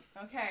wait.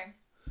 Okay.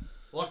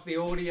 Like the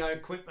audio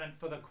equipment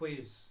for the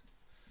quiz.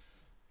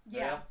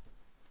 Yeah.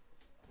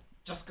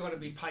 Just got to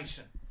be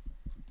patient.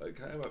 I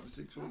came up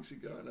 6 weeks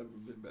ago and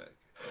haven't been back.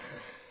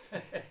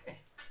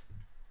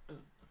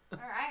 All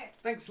right.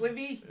 Thanks,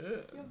 Livy.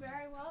 Yeah. You're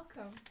very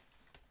welcome.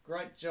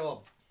 Great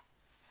job.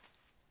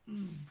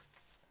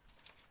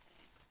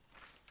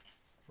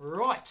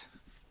 Right.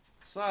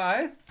 So,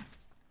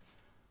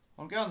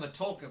 I'm going to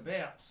talk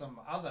about some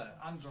other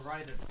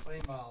underrated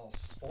female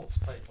sports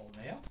people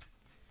now.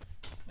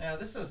 Now,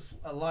 this is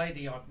a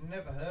lady I've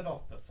never heard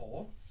of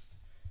before,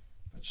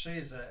 but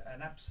she's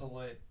an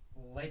absolute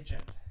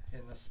legend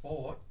in the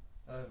sport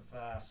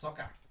of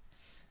soccer.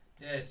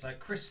 Yeah, so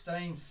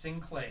Christine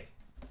Sinclair.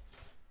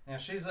 Now,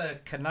 she's a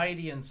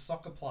Canadian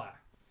soccer player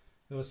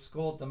who has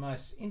scored the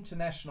most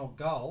international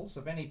goals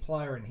of any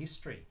player in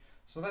history.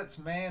 So that's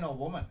man or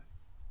woman.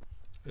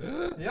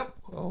 Yeah. Yep.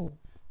 Oh.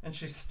 And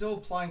she's still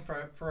playing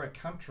for her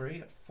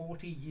country at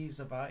 40 years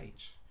of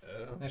age.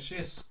 Yeah. Now, she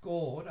has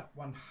scored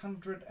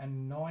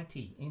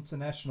 190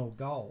 international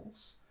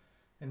goals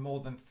in more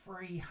than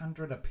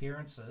 300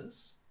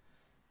 appearances,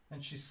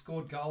 and she's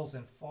scored goals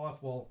in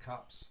 5 World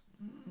Cups.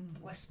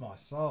 Bless my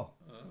soul.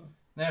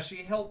 Now, she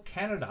helped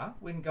Canada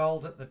win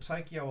gold at the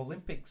Tokyo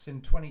Olympics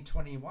in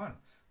 2021.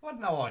 I had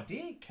no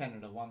idea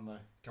Canada won the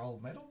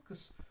gold medal,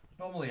 because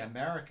normally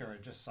America are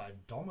just so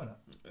dominant.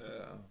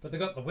 Yeah. But they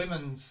got the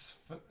Women's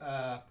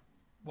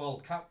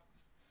World Cup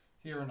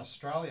here in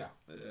Australia,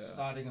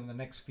 starting in the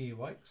next few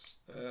weeks.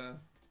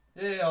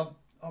 Yeah,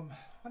 I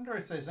wonder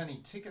if there's any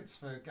tickets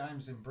for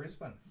games in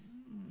Brisbane.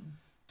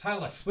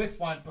 Taylor Swift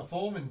won't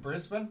perform in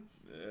Brisbane.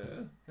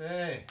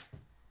 Yeah.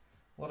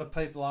 A lot of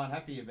people aren't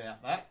happy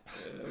about that.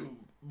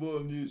 Well,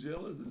 New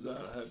Zealanders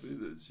aren't happy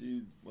that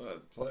she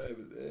won't play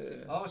over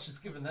there. Oh, she's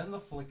giving them the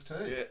flick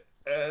too. Yeah,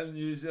 and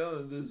New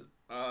Zealanders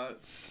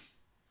aren't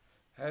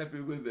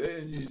happy with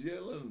Air New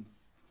Zealand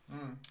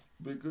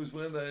because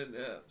when they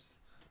announced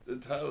the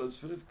Taylor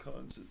Swift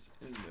concerts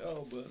in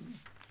Melbourne,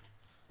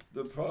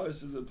 the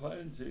price of the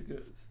plane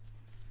ticket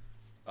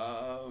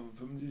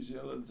from New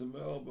Zealand to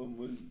Melbourne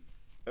was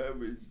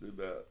averaged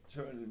about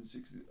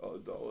 $260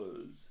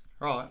 odd.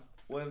 Right.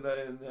 When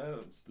they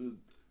announced the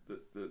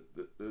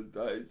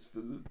dates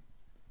for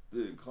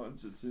the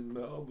concerts in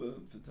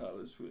Melbourne for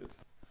Taylor Swift,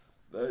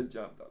 they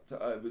jumped up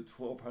to over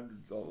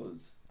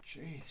 $1,200.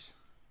 Jeez.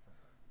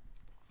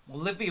 Well,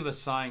 Livy was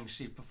saying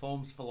she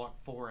performs for like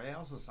 4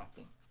 hours or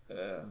something.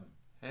 Yeah.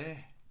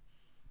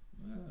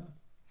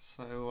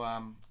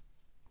 So,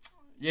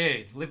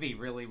 Livy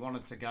really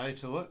wanted to go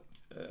to it.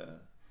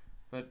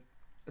 But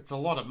it's a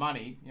lot of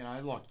money, you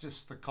know, like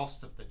just the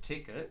cost of the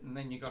ticket, and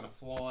then you got to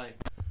fly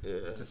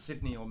to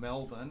Sydney or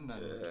Melbourne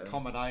and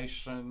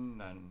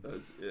accommodation and.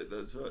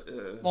 That's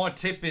right. My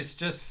tip is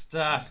just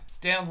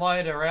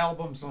download her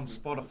albums on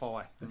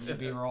Spotify, and you'll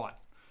be right.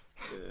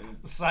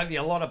 Save you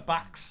a lot of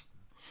bucks.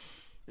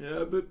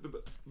 Yeah, but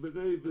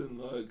even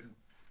like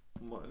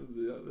one of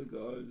the other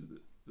guys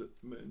that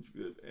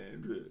mentioned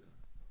Andrew.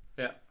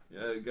 Yeah.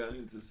 Yeah,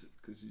 going to,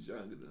 because he's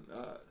younger than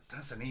us.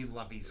 Doesn't he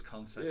love his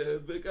concerts? Yeah,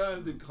 but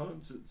going to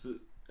concerts that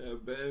our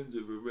bands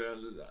of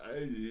around in the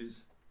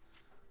 80s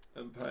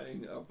and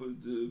paying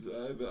upwards of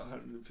over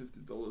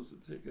 $150 a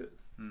ticket.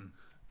 And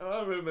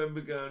I remember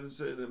going to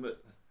see them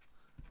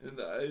in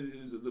the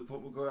 80s at the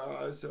Port Macquarie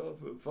ISL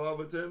for $5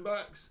 or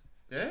 $10.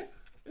 Yeah?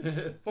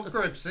 What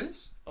group's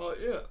this? Oh,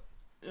 yeah.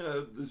 You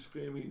know, the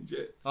Screaming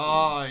Jets.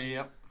 Oh,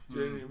 yep.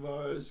 Jenny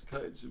Morris,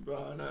 Kate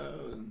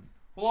Sobrano, and...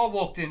 Well, I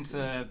walked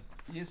into,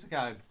 years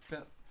ago,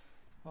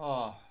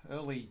 about,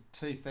 early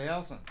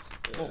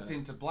 2000s, walked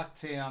into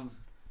Blacktown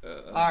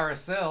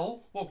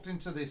RSL, walked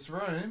into this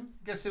room,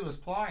 guess who was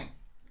playing?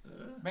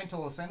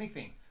 Mental as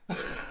anything. And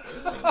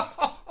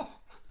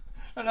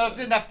I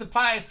didn't have to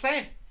pay a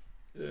cent.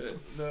 Yeah,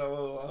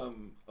 no,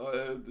 I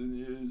heard the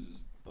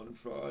news on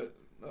Thursday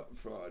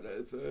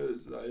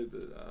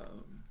that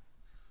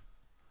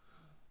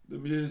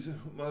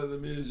one of the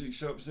music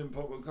shops in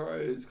Port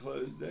Macquarie is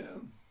closed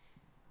down.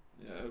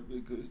 Yeah,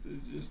 because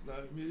there's just no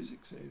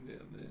music scene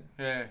down there.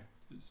 Yeah.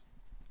 Just,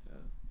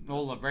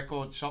 All the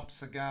record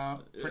shops are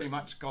pretty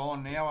much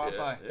gone now, aren't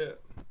they?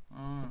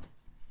 Yeah.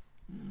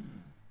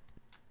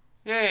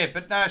 Yeah,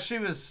 but no, she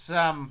was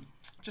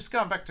just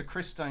going back to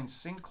Christine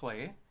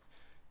Sinclair.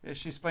 Yeah,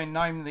 she's been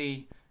named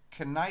the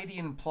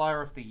Canadian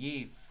Player of the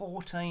Year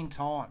 14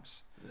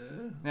 times.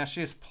 Yeah. Now, she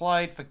has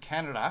played for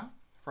Canada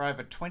for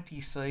over 20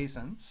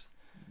 seasons,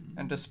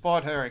 and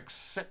despite her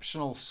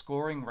exceptional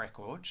scoring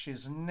record,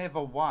 she's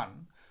never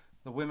won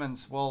the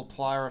Women's World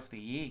Player of the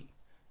Year,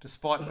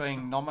 despite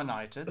being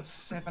nominated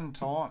 7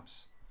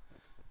 times.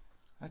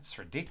 That's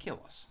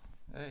ridiculous.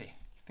 Hey,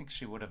 you think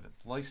she would have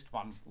at least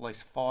won at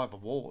least 5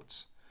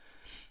 awards.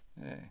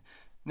 Yeah.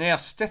 Now,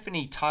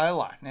 Stephanie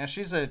Taylor. Now,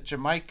 she's a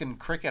Jamaican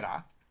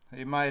cricketer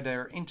who made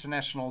her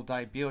international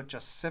debut at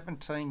just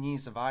 17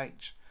 years of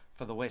age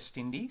for the West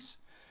Indies.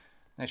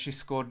 Now, she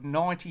scored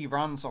 90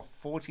 runs off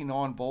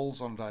 49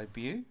 balls on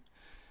debut.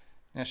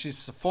 Now,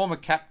 she's the former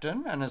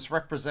captain and has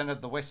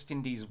represented the West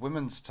Indies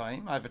women's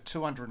team over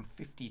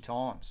 250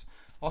 times.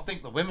 I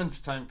think the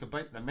women's team could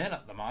beat the men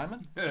at the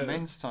moment, the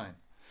men's team.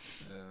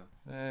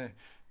 Yeah.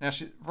 Now,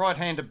 she's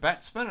right-handed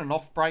batsman and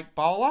off-break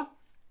bowler.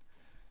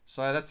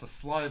 So that's a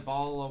slow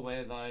bowler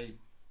where the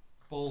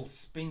ball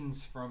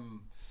spins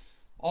from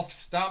off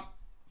stump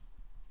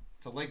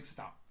to leg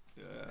stump.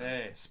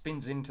 Yeah,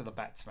 spins into the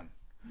batsman.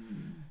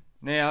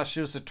 Now,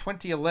 she was the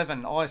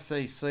 2011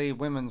 ICC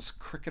Women's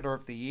Cricketer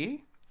of the Year.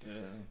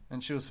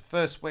 And she was the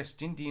first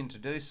West Indian to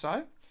do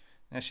so.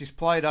 Now, she's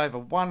played over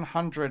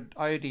 100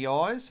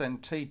 ODIs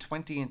and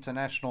T20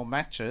 international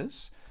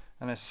matches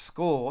and has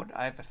scored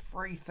over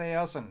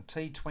 3,000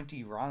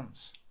 T20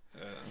 runs.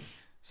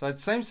 So it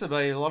seems to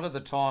be a lot of the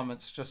time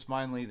it's just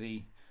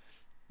mainly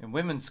in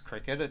women's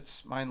cricket,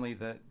 it's mainly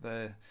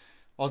the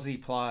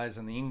Aussie players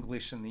and the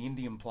English and the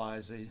Indian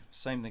players who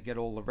seem to get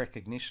all the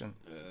recognition.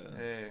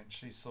 And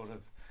she's sort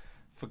of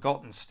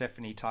forgotten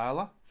Stephanie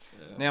Taylor.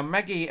 Now,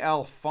 Maggie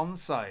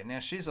Alfonso. Now,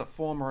 she's a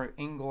former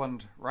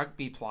England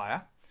rugby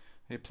player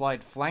who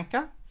played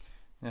flanker.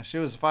 Now, she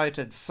was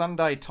voted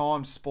Sunday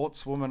Times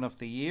Sportswoman of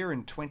the Year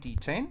in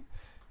 2010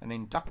 and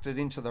inducted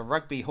into the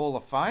Rugby Hall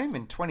of Fame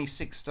in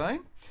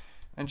 2016.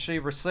 And she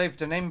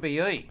received an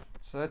MBE.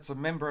 So that's a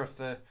member of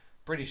the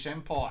British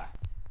Empire.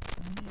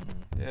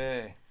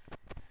 Yeah.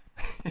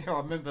 I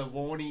remember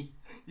Warney,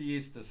 he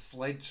used to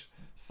sledge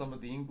some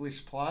of the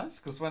English players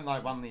because when they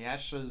won the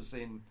Ashes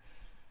in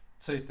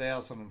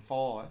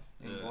 2005,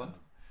 England,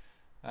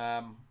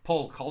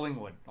 Paul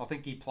Collingwood, I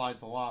think he played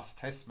the last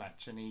test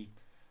match and he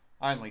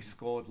only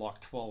scored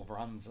like 12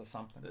 runs or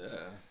something.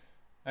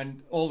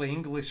 And all the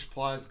English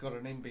players got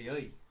an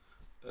MBE,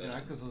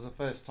 because it was the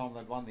first time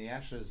they'd won the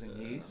Ashes in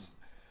years.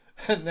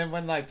 And then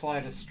when they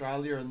played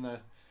Australia in the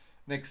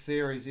next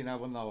series,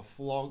 when they were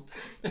flogged,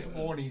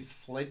 Warney's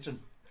sledging.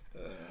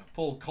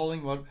 Paul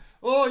Collingwood,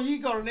 oh, you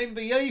got an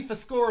MBE for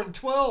scoring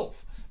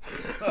 12.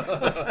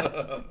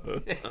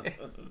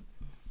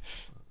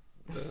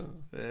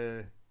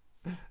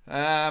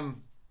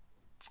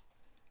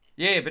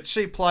 But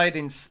she played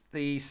in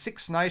the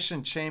Six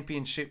Nation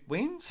Championship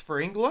wins for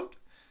England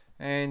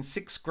and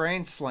 6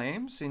 Grand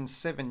Slams in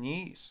 7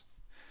 years.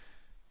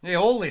 Yeah,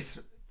 all this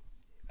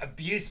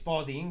abuse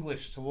by the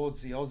English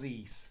towards the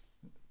Aussies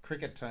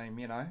cricket team,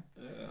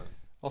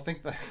 I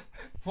think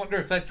wonder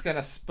if that's going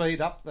to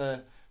speed up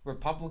the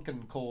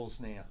Republican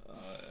cause now.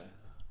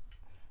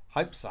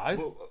 Hope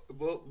so.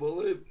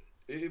 Well,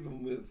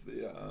 even with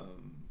the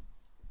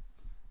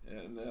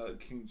now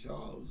King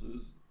Charles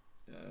has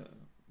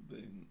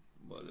been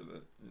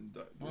whatever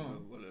inducted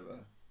or whatever.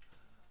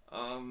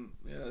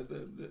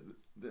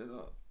 They're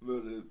not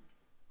really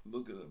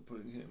looking at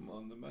putting him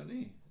on the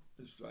money.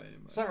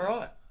 Australian money. Is that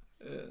right?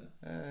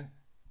 Yeah.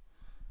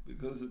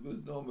 Because it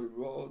was normally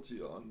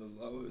royalty on the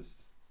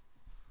lowest.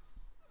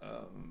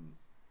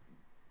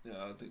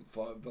 I think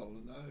 $5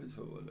 notes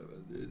or whatever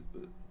it is,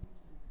 but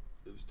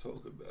there was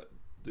talk about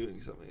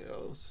doing something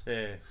else.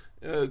 Yeah.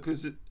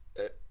 Because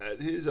at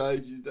his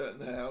age, you don't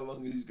know how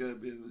long he's going to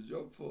be in the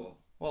job for.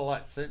 Well,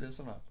 that's it,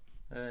 isn't it?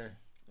 Yeah.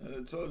 And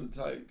it sort of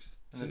takes.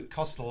 And it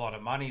cost a lot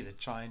of money to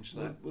change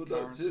that. Well,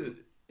 that's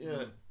it.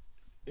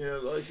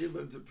 Like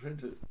even to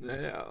print it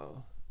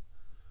now,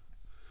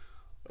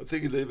 I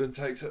think it even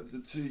takes up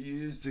to 2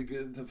 years to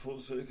get into full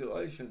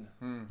circulation.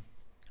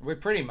 We're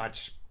pretty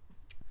much,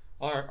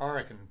 I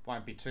reckon, it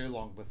won't be too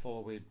long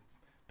before we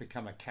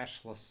become a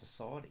cashless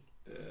society.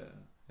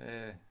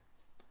 Yeah.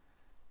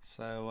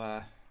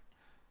 So,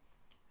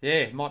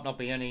 it might not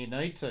be any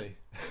need to.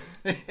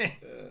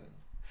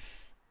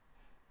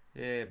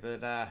 Yeah,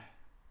 but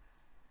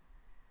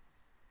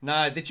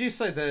no, did you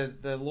see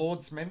the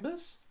Lords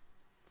members?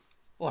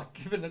 Like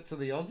giving it to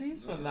the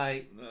Aussies when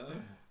they... No.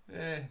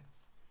 Yeah.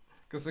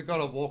 Because they've got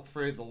to walk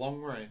through the long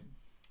room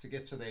to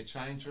get to their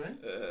change room.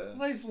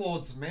 These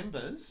Lords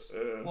members,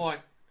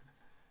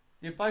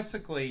 you're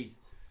basically...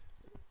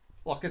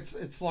 Like,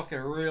 it's like a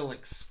real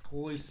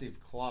exclusive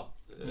club.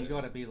 You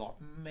got to be,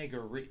 like, mega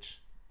rich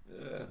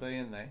to be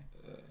in there.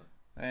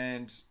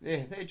 And,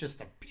 they're just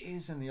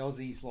abusing the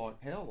Aussies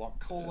like hell, like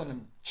calling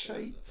them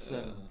cheats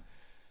and...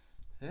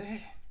 Yeah,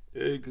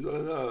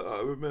 because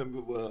I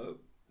remember when I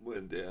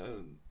went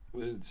down, I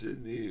was in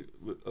Sydney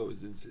with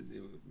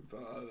my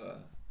father,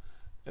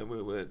 and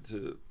we went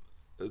to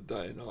a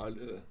day night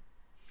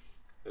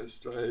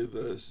Australia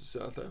versus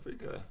South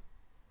Africa,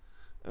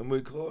 and we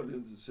called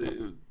in to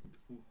see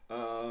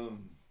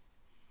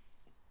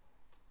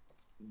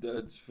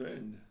Dad's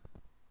friend,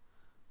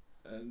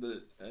 and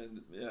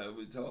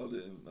we told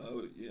him,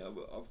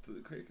 we're off to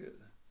the cricket.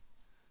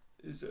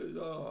 He says,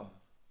 how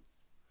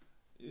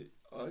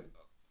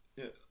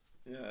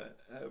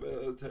about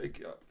I take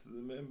you up to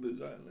the members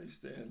only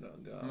stand?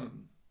 I'm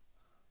going,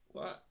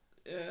 what?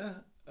 Yeah.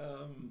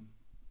 But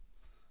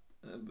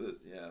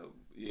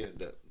you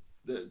end up.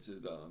 That's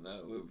it. Oh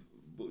no, we've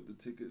booked the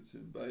tickets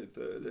in Bay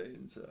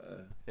 13.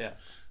 So Yeah.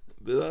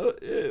 but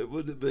it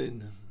would have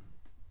been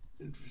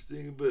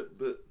interesting. But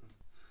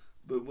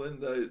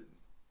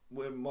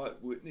when Mike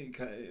Whitney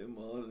came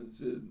on and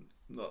said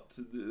not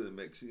to do the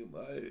Mexican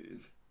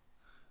wave,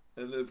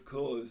 and of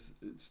course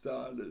it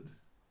started.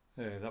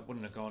 Yeah, that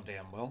wouldn't have gone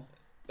down well.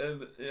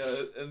 And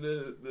and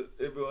then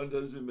everyone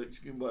does the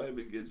Mexican wave.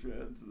 It gets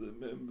round to the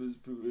members'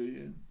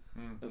 pavilion,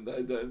 and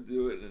they don't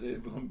do it, and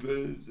everyone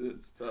boos, and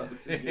it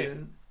starts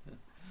again.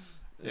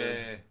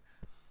 Yeah.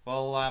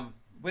 Well,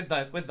 with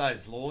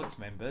those Lords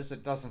members,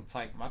 it doesn't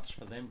take much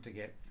for them to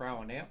get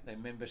thrown out, their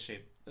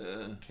membership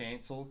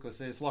cancelled, because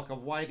there's like a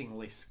waiting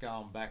list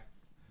going back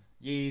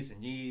years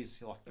and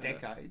years, like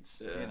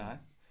decades, you know.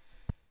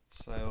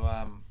 So,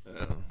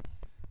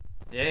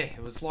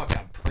 it was like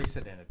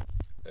unprecedented.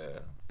 Yeah.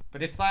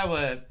 But if they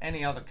were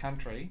any other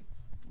country,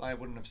 they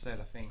wouldn't have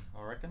said a thing,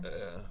 I reckon.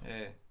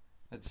 Yeah.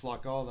 It's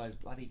like, those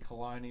bloody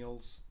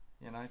colonials,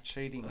 you know,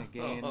 cheating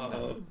again.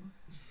 Oh,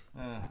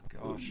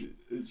 gosh.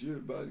 It's your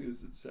buggers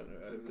that sent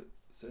us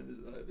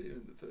over here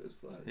in the first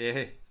place.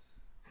 Yeah.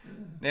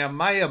 Now,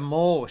 Maya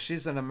Moore,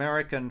 she's an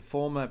American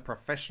former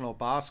professional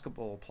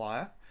basketball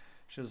player.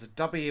 She was a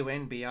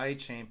WNBA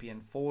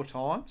champion 4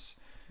 times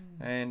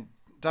and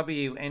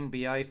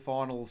WNBA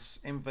Finals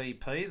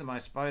MVP, the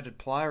most voted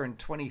player in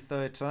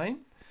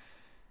 2013,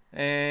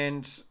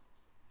 and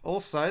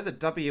also the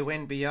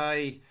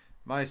WNBA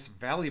most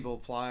valuable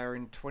player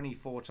in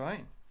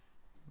 2014.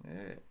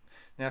 Yeah.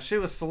 Now, she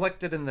was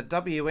selected in the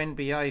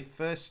WNBA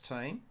first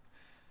team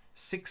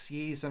 6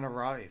 years in a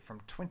row,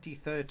 from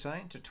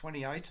 2013 to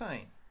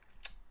 2018.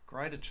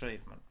 Great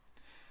achievement.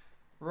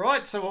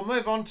 Right, so we'll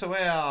move on to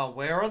our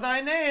Where Are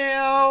They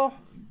Now?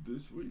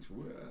 This week's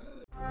Where Are They?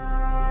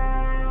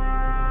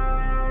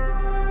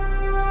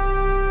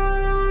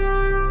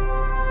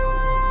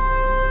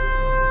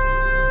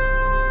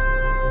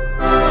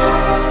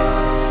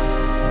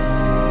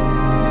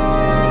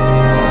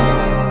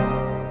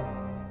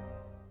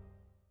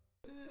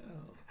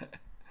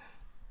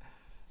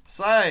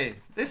 So,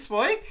 this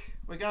week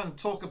we're going to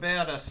talk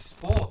about a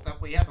sport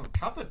that we haven't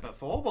covered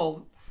before.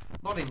 Well,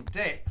 not in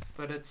depth,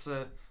 but it's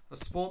a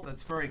sport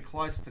that's very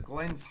close to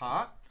Glenn's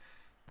heart.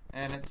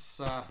 And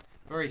it's a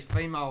very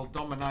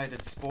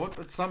female-dominated sport,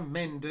 but some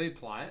men do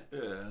play it.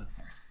 Yeah.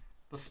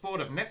 The sport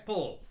of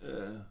netball.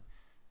 Yeah.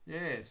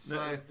 Yeah,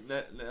 so...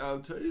 Now I'll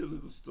tell you a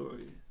little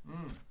story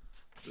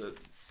that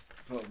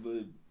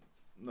probably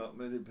not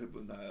many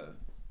people know.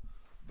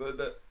 But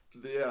the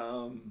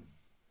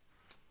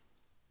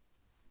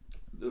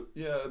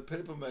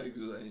People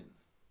magazine,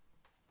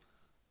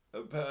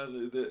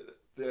 apparently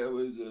there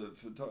was a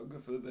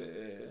photographer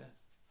there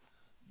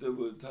that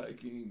were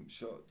taking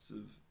shots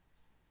of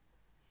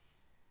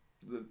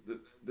the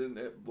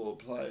netball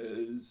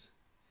players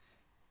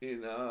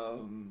in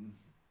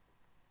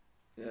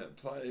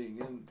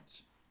playing and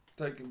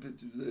taking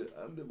pictures of their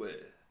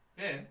underwear.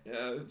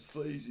 Yeah.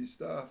 Sleazy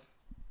stuff.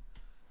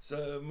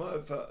 So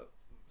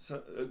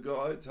a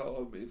guy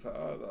told me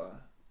father,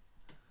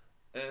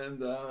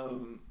 and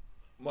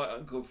my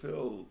Uncle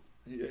Phil,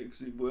 he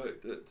actually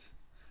worked at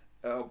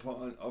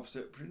Alpine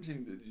Offset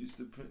Printing that used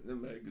to print the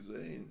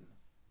magazine.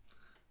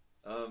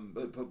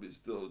 They probably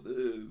still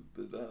do,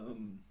 but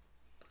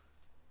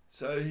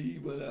so he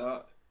went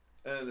out,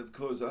 and of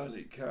course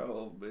only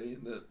Carol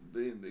being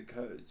the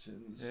coach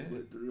and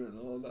selector and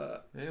all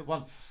that. Yeah,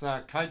 once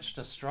coached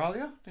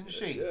Australia, didn't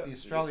she? Yeah, the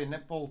Australian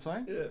netball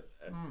team. Yeah.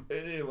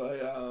 Anyway,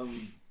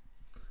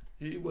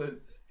 he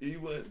went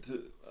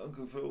to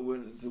Uncle Phil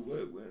went into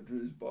work, went to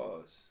his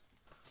boss,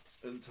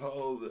 and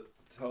told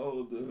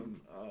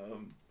him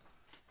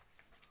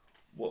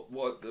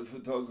what the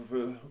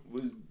photographer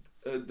was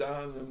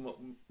done and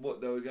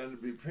what they were going to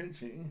be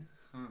printing.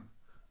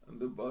 And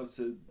the boss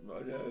said,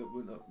 "Righto,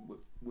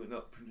 we're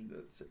not printing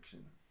that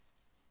section."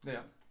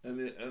 Yeah.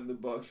 And the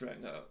boss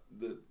rang up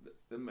the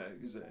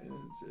magazine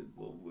and said,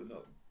 "Well,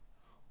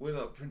 we're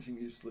not printing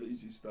your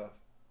sleazy stuff."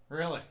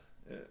 Really?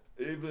 Yeah.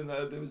 Even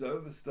though there was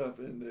other stuff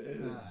in there.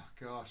 Oh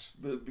gosh.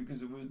 But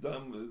because it was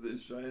done with the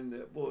Australian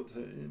netball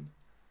team.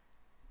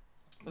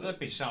 But they'd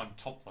be showing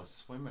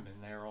topless women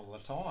in there all the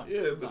time.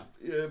 But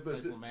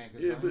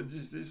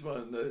just this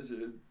one, they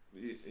said,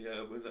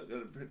 we're not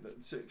going to print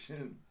that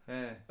section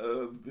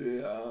of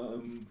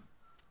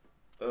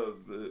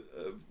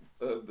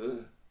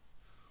the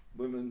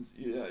women's,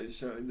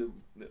 showing the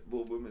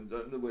netball women's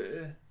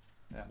underwear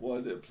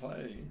while they're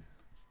playing.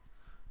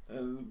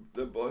 And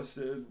the boss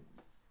said,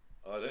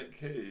 "I don't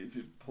care if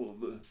you pull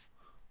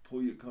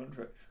your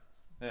contract.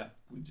 Yeah,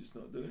 we're just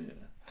not doing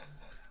it."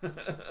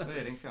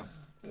 Weird income.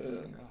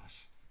 Yeah.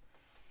 Gosh.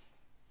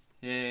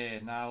 Yeah,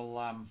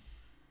 no,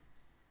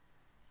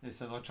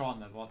 so they're trying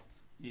to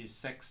use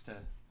sex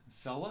to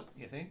sell it,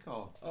 you think,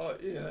 or? Oh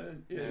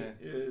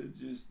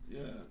just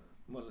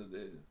one of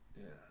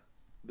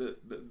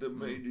the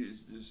media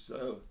is just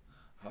so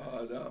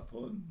hard up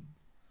on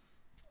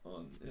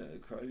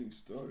creating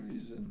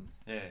stories and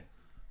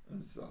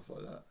stuff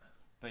like that.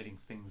 beating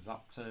things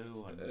up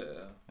too. And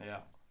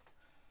Yeah.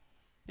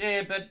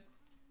 Yeah, but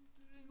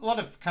a lot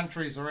of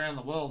countries around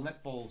the world,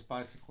 netball's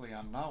basically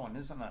unknown,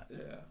 isn't it?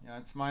 Yeah.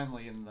 It's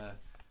mainly in the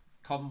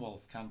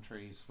Commonwealth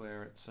countries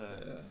where it's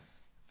a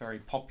very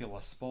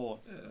popular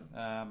sport.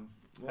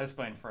 Has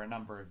been for a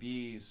number of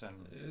years.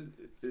 And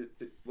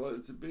well,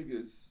 it's the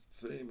biggest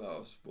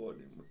female sport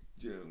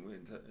during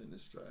winter in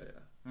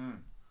Australia.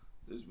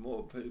 There's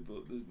more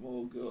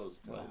girls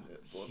playing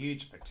netball.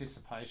 Huge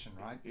participation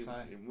rate.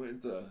 In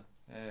winter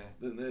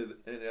than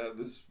any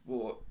other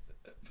sport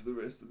for the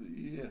rest of the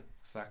year.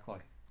 Exactly.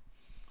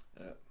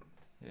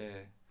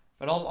 Yeah.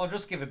 But I'll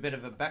just give a bit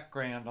of a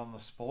background on the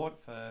sport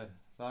for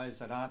those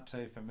that aren't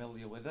too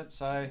familiar with it.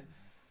 So,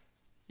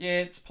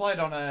 it's played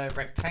on a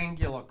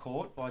rectangular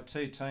court by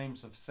 2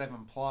 teams of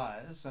 7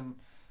 players, and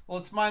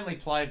it's mainly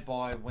played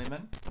by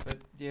women, but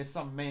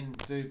some men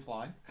do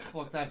play.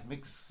 Like, they have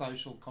mixed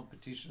social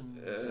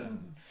competitions.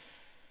 And,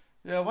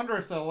 I wonder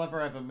if they'll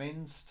ever have a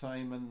men's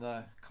team in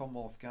the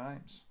Commonwealth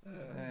Games.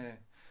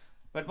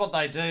 But what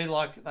they do,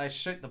 like, they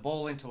shoot the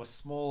ball into a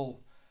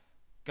small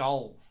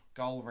goal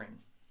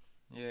ring.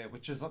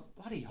 Which is a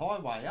bloody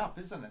highway up,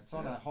 isn't it? It's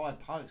on a high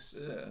post.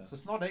 So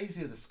it's not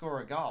easy to score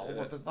a goal,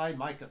 but they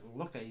make it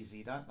look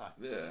easy, don't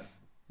they?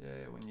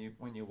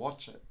 When you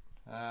watch it.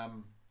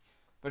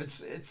 But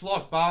it's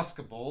like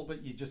basketball,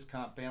 but you just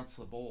can't bounce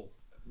the ball.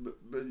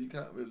 But you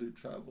can't really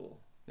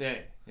travel.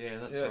 That's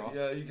right.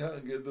 Yeah, you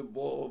can't get the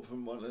ball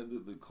from one end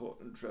of the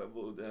court and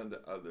travel down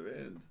the other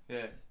end.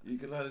 You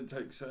can only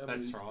take so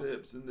many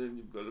steps, and then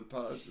you've got to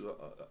pass it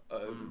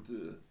over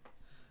to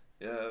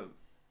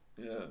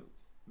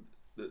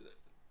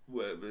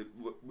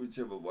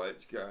whichever way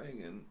it's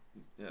going, and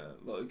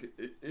like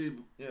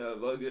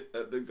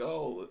at the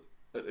goal,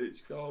 at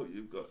each goal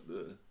you've got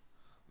the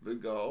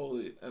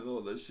goalie and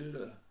or the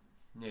shooter.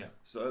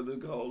 So the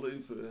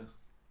goalie for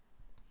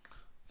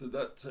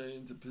that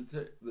team to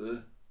protect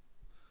the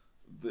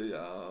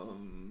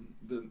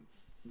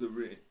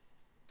ring,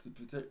 to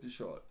protect the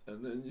shot,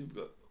 and then you've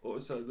got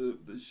also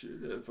the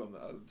shooter from the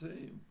other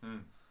team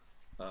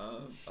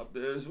up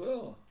there as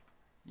well.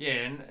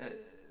 And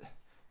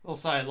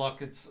also,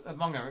 like, it's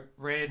among a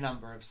rare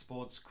number of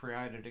sports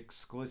created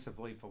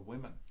exclusively for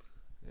women.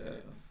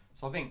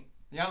 So I think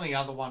the only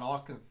other one I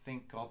can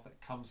think of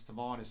that comes to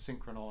mind is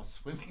synchronised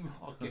swimming,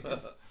 I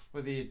guess,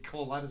 whether you'd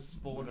call that a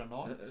sport or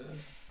not.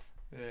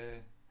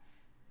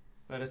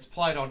 But it's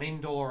played on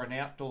indoor and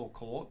outdoor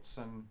courts,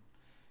 and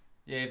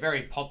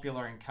very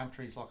popular in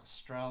countries like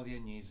Australia,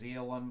 New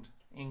Zealand,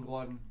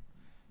 England,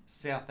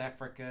 South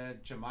Africa,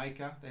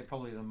 Jamaica. They're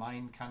probably the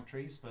main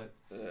countries, but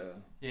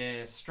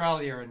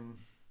Australia and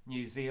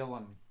New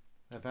Zealand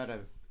have had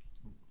a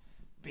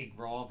big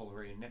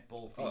rivalry in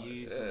netball for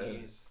years and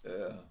years.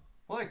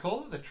 Well, they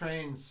call it the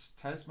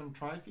Trans-Tasman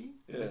Trophy.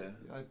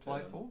 They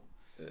play for.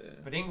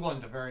 But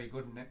England are very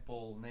good in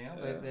netball now.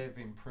 They've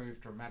improved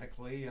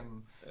dramatically,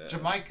 and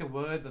Jamaica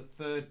were the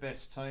 3rd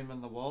best team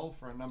in the world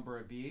for a number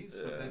of years,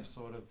 but they've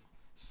sort of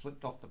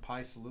slipped off the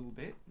pace a little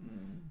bit.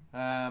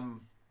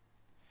 But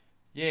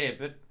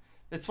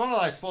it's one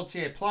of those sports,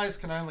 players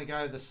can only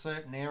go to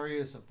certain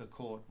areas of the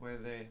court where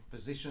their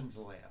position's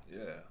allowed.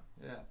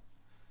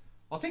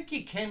 I think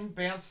you can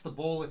bounce the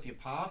ball if you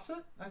pass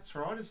it. That's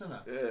right, isn't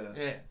it?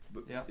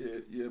 But you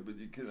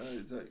can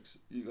only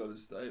you got to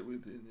stay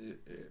within your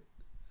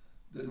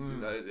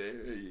designated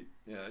area.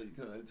 You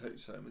can only take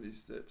so many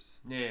steps.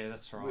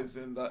 That's right.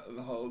 Within that, and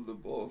hold the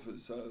ball for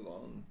so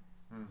long.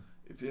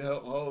 If you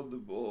hold the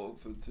ball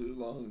for too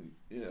long,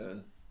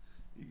 you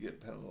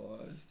get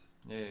penalised.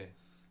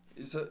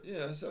 So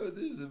it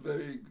is a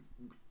very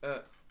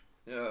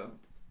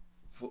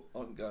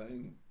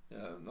ongoing,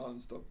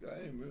 non-stop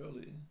game,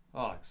 really.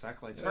 Oh,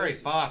 exactly. It's very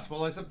fast.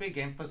 Well, there's a big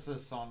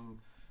emphasis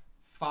on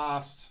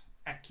fast,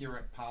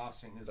 accurate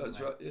passing, isn't there?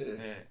 That's right.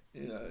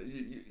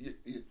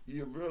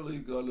 You've really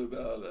got to be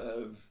able to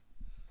have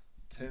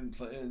 10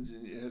 plans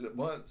in your head at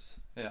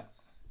once.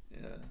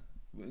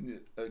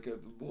 When the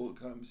ball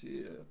comes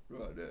here,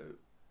 right out,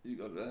 you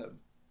got to have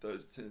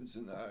those 10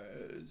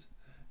 scenarios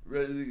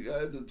ready to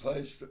go to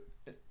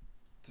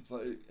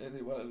play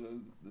any one of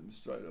them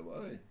straight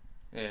away.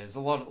 There's a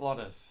lot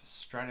of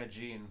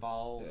strategy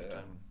involved,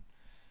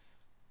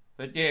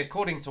 but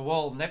according to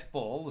World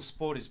Netball, the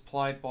sport is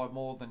played by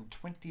more than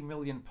 20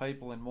 million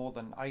people in more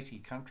than 80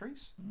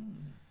 countries.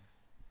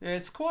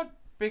 It's quite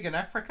big in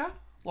Africa,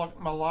 like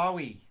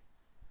Malawi.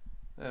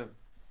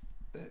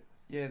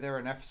 They're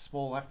a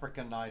small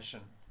African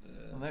nation,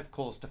 and they've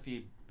caused a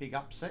few big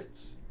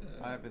upsets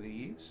over the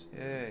years.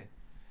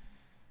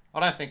 I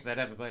don't think they'd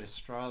ever beat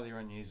Australia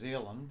and New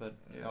Zealand, but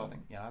I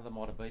think they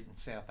might have beaten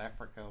South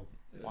Africa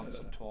once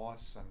or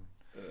twice.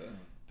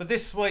 But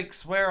this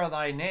week's Where Are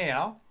They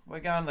Now? We're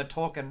going to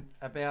talking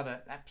about an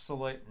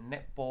absolute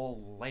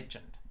netball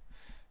legend,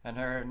 and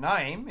her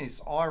name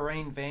is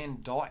Irene van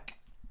Dijk.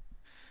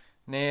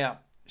 Now,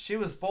 she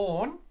was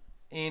born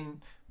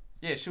Irene.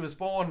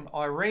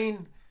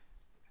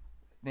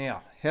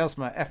 Now, how's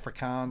my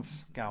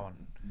Afrikaans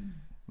going?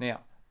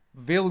 Now,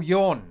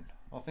 Viljoen.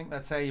 I think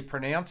that's how you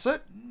pronounce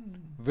it.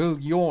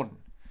 Viljoen.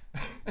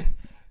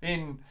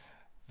 in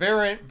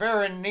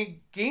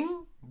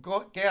Vereeniging,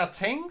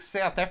 Gauteng,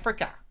 South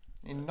Africa,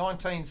 in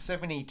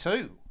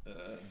 1972.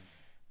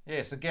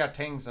 Yeah, so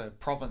Gauteng's a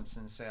province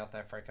in South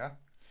Africa.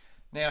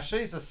 Now,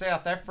 she's a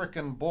South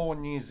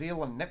African-born New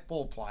Zealand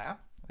netball player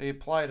who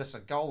played as a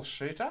goal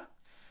shooter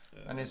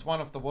and is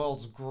one of the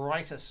world's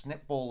greatest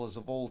netballers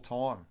of all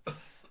time.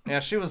 Now,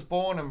 she was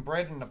born and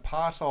bred in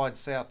apartheid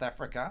South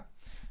Africa,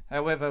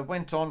 however,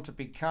 went on to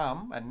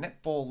become a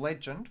netball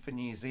legend for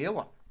New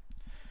Zealand.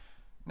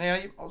 Now,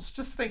 I was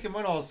just thinking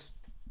when I was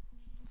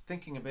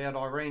thinking about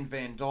Irene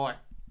van Dijk,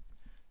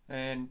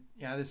 and,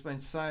 you know, there's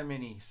been so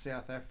many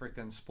South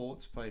African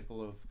sports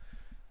people who've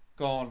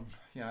gone,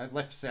 you know,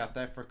 left South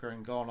Africa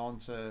and gone on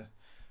to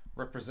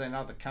represent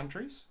other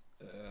countries.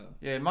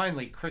 Yeah,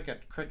 mainly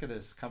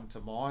cricketers come to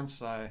mind.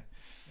 So,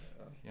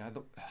 you know,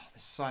 there's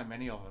so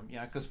many of them. You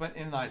know, because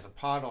in those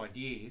apartheid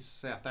years,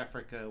 South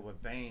Africa were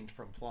banned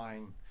from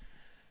playing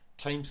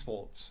team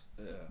sports.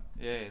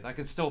 Yeah, they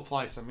could still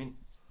play some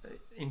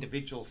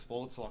individual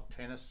sports like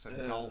tennis and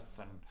golf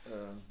and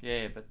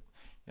but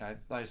you know,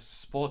 those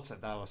sports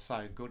that they were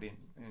so good in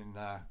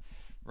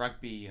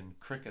rugby and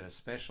cricket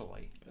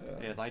especially,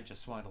 they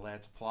just weren't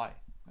allowed to play.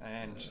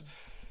 And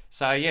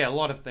so, yeah, a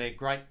lot of their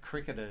great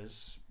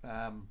cricketers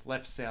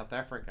left South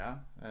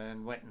Africa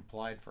and went and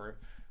played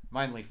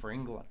mainly for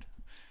England.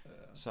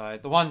 So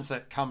the ones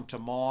that come to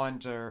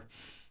mind are,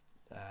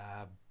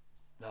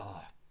 you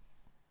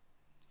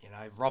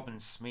know, Robin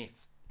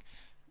Smith,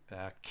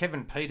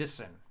 Kevin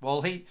Peterson.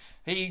 Well, he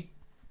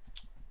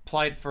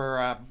played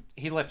for,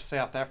 he left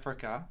South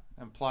Africa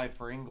and played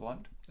for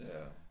England.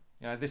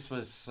 You know, this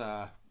was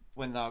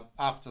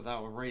after they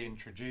were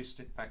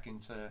reintroduced it back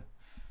into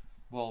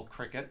world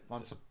cricket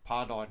once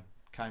apartheid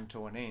came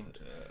to an end.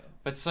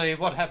 But see,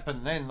 what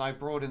happened then, they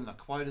brought in the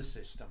quota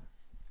system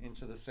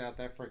into the South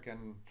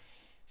African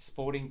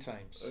sporting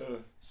teams.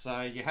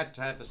 So you had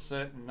to have a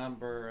certain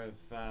number of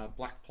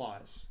black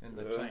players in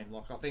the team.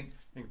 Like I think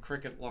in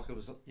cricket, like you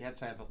had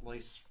to have at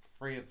least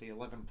 3 of the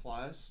 11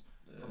 players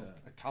from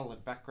a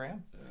coloured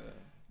background.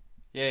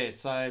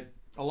 So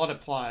a lot of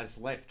players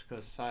left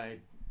because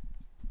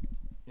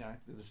you know,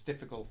 it was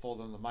difficult for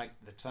them to make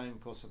the team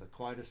because of the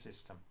quota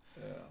system.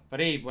 But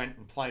he went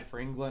and played for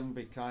England,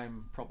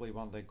 became probably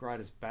one of the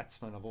greatest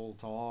batsmen of all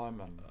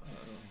time,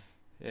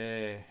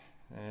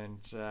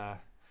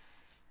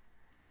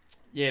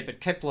 but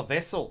Kepler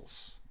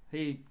Wessels,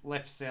 he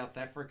left South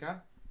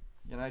Africa,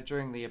 you know,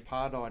 during the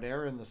apartheid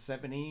era in the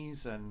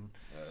 70s and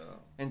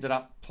ended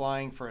up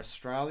playing for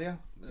Australia.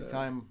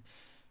 Became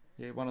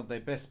one of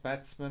their best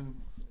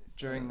batsmen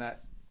during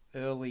that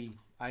early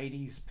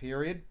 80s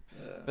period.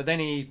 But then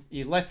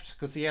he left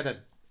because he had a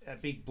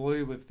big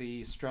blue with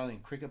the Australian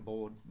Cricket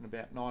Board in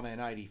about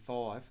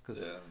 1985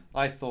 because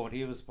they thought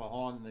he was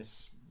behind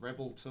this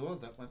rebel tour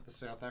that went to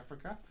South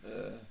Africa.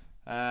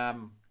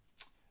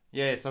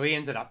 So he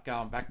ended up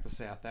going back to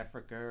South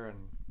Africa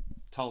and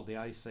told the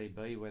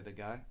ACB where to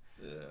go.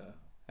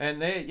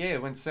 And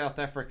there, when South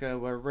Africa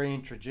were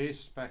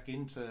reintroduced back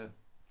into,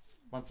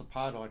 once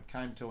apartheid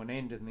came to an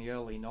end in the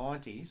early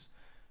 90s,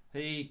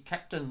 he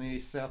captained the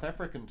South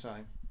African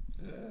team.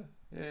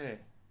 And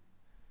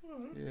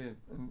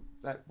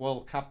that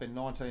World Cup in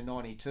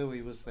 1992,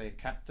 he was their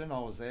captain. I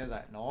was there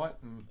that night,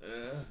 and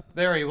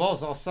there he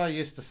was. I was so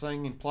used to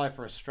seeing him play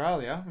for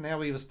Australia.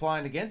 Now he was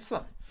playing against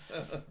them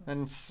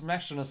and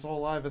smashing us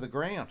all over the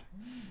ground.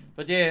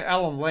 But yeah,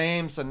 Alan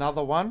Lamb's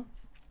another one.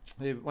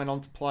 He went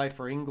on to play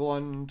for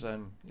England,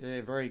 and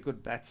very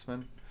good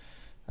batsman.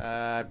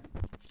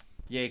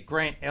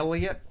 Grant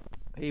Elliott,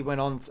 he went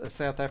on to a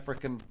South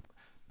African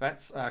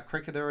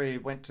cricketer. He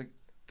went to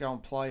go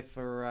and play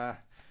for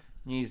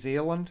New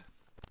Zealand.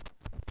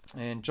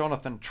 And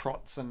Jonathan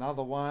Trott's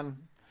another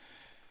one.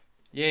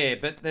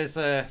 But there's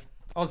a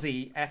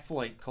Aussie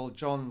athlete called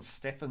John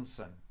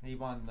Stephenson. He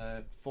won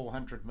the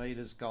 400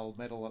 metres gold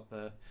medal at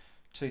the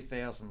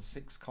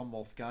 2006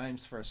 Commonwealth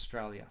Games for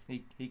Australia.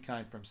 He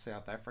came from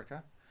South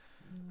Africa.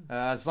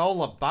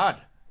 Zola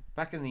Budd,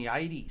 back in the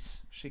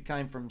 80s, she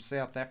came from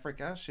South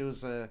Africa. She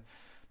was a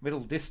middle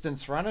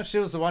distance runner. She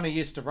was the one who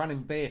used to run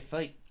in bare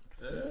feet.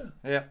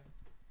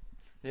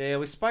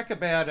 We spoke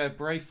about her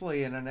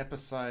briefly in an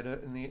episode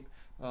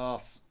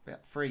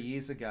about 3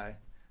 years ago,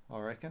 I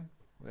reckon,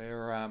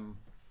 where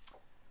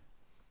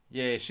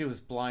she was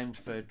blamed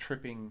for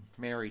tripping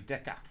Mary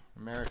Decker,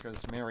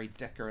 America's Mary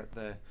Decker, at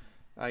the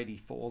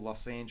 84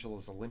 Los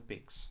Angeles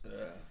Olympics.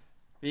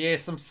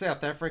 Some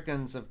South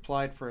Africans have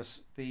played for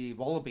the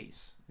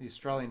Wallabies, the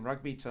Australian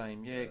rugby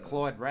team.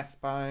 Clyde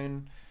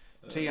Rathbone,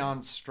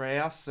 Tian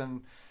Strauss,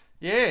 and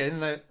in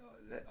the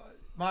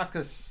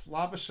Marcus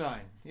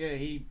Labuschagne.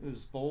 He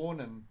was born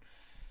and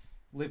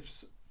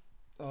lived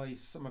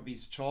some of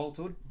his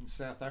childhood in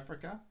South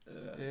Africa.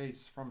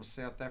 He's from a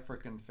South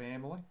African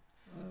family.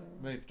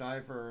 Moved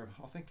over,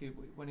 I think,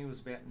 when he was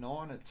about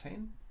 9 or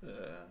 10.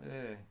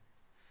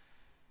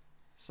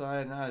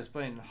 So, no, there's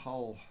been a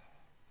whole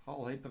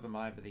heap of them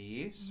over the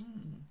years.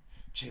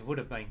 Gee, it would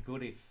have been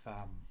good if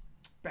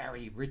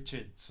Barry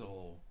Richards,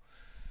 or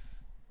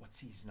what's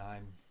his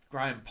name,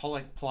 Graham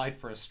Pollock played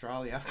for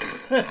Australia,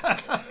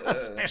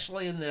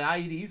 especially in the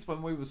 80s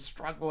when we were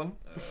struggling.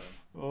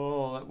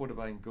 Oh, that would have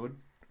been good.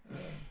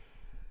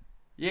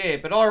 Yeah,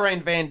 but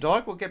Irene van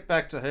Dijk, we'll get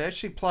back to her.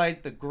 She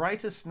played the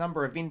greatest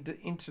number of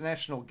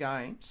international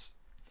games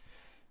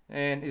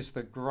and is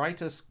the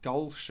greatest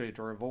goal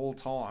shooter of all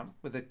time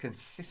with a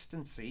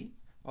consistency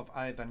of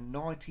over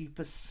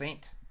 90%.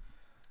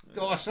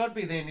 Gosh, I'd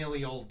be there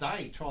nearly all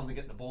day trying to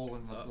get the ball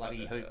in the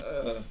bloody hoop.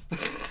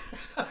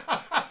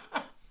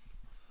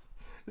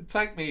 It'd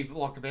take me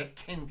like about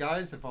 10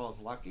 goes if I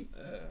was lucky.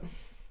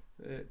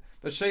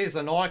 But she's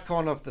an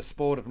icon of the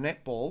sport of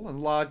netball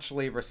and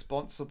largely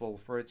responsible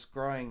for its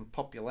growing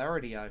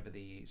popularity over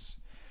the years.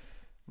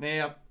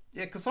 Now,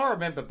 yeah, because I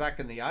remember back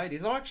in the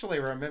 80s, I actually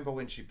remember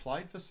when she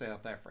played for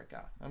South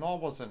Africa, and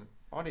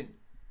I didn't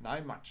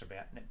know much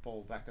about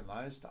netball back in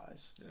those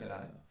days, you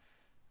know.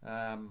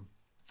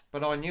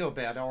 But I knew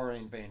about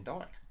Irene van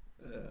Dijk.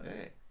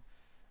 Yeah.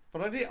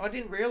 But I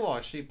didn't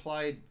realise she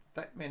played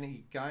that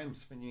many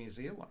games for New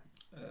Zealand.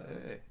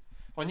 Yeah.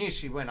 I knew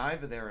she went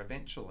over there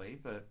eventually,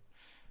 but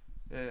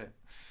yeah.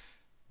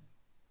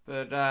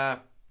 But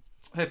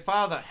her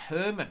father,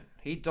 Herman,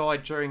 he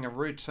died during a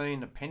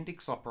routine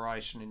appendix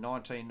operation in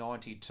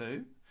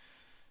 1992.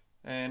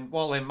 And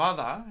while her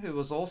mother, who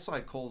was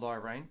also called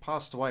Irene,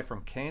 passed away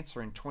from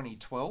cancer in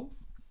 2012.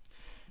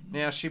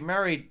 Now, she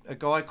married a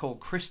guy called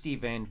Christy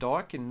van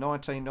Dijk in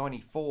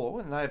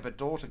 1994, and they have a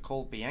daughter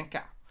called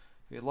Bianca,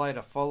 who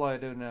later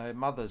followed in her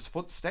mother's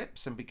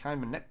footsteps and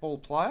became a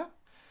netball player.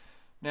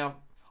 Now,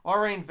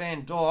 Irene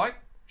van Dijk,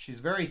 she's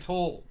very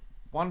tall,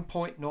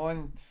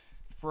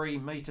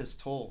 1.93 metres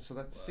tall, so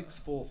that's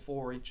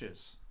 6'4"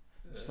 inches.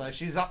 So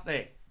she's up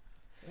there.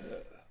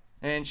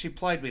 And she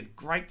played with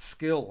great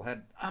skill,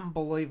 had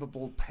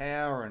unbelievable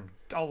power and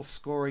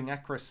goal-scoring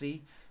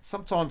accuracy,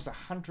 sometimes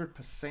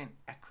 100%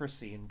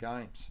 accuracy in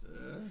games.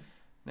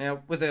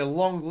 Now, with her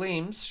long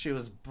limbs, she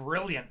was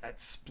brilliant at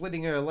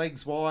splitting her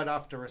legs wide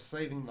after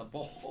receiving the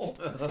ball.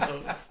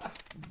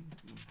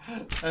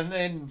 And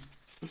then,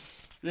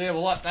 yeah,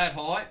 well, at that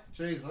height,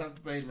 geez, that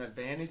would be an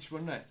advantage,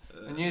 wouldn't it?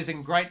 And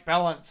using great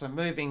balance and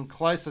moving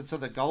closer to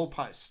the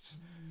goalposts,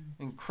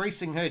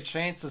 increasing her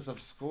chances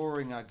of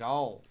scoring a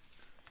goal.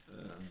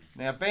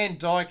 Now, Van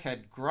Dijk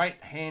had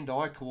great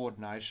hand-eye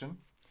coordination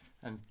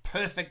and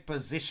perfect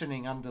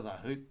positioning under the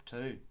hoop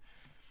too.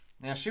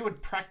 Now, she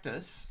would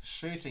practice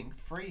shooting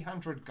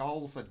 300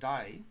 goals a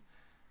day,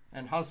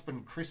 and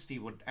husband Christy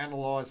would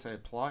analyse her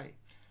play.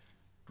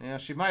 Now,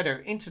 she made her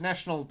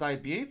international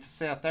debut for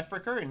South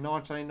Africa in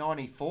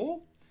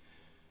 1994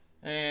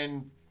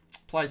 and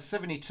played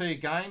 72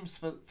 games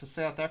for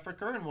South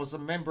Africa and was a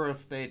member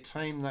of their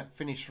team that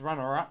finished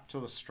runner-up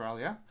to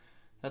Australia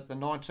at the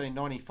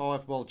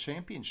 1995 World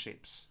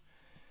Championships.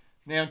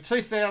 Now, in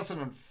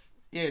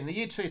the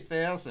year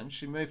 2000,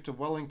 she moved to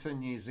Wellington,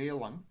 New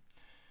Zealand.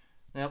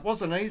 Now, it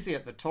wasn't easy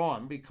at the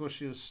time because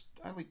she was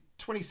only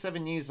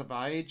 27 years of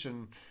age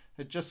and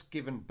had just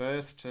given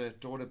birth to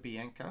daughter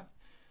Bianca.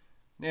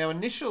 Now,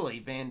 initially,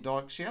 Van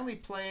Dijk, she only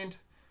planned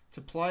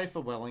to play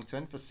for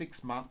Wellington for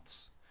 6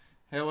 months.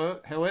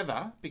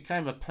 However,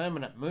 became a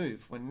permanent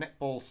move when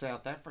Netball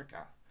South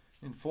Africa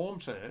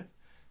informed her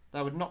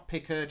they would not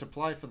pick her to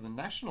play for the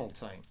national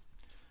team.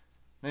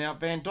 Now,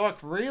 Van Dijk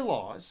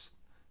realised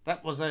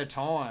that was her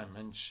time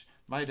and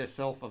made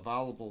herself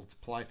available to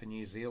play for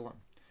New Zealand.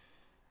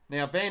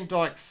 Now, Van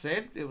Dijk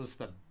said it was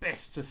the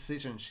best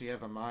decision she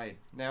ever made.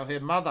 Now, her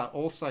mother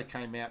also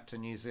came out to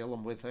New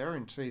Zealand with her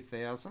in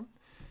 2000,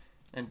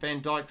 and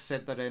Van Dijk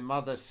said that her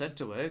mother said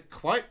to her,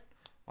 quote,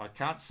 "I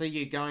can't see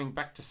you going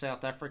back to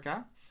South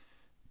Africa,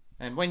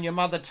 and when your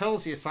mother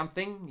tells you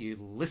something, you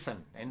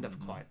listen," end of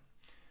quote.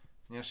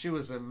 Now, she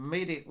was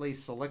immediately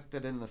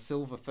selected in the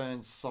Silver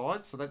Ferns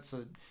side, so that's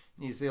a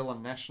New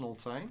Zealand national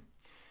team.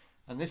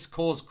 And this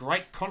caused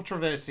great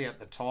controversy at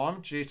the time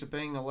due to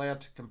being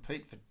allowed to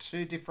compete for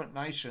 2 different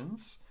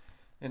nations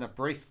in a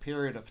brief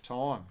period of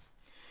time.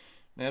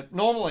 Now,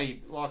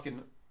 normally, like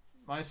in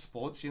most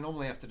sports, you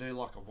normally have to do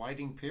like a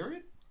waiting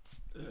period.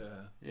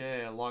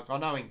 Yeah, like I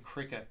know in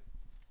cricket,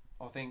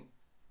 I think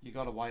you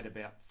got to wait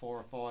about 4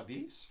 or 5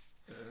 years.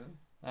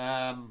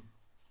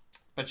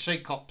 But she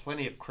got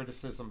plenty of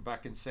criticism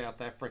back in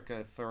South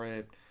Africa for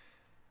her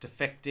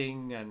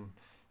defecting, and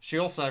she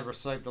also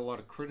received a lot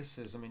of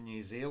criticism in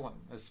New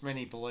Zealand, as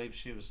many believe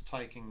she was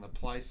taking the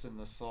place in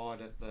the side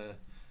at the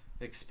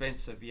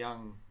expense of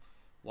young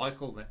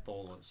local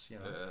netballers. You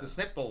know, because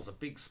netball's a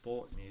big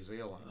sport in New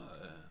Zealand.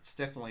 It's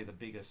definitely the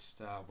biggest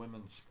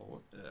women's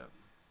sport.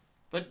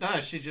 But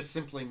no, she just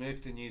simply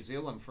moved to New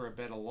Zealand for a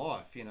better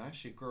life. You know,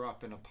 she grew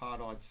up in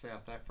apartheid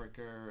South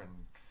Africa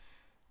and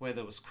where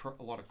there was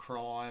a lot of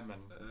crime,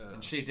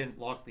 and she didn't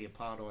like the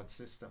apartheid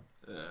system.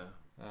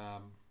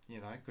 You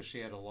know, because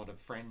she had a lot of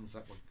friends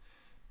that were,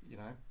 you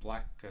know,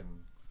 black,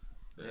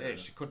 and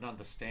she couldn't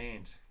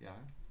understand, you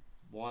know,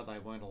 why they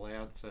weren't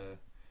allowed to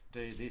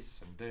do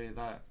this and do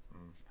that.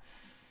 And,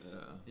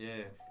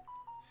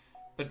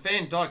 But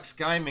Van Dijk's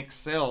game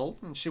excelled,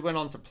 and she went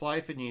on to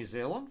play for New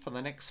Zealand for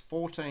the next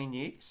 14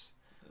 years,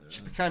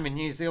 She became a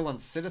New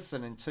Zealand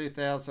citizen in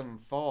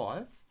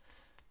 2005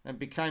 and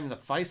became the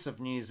face of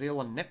New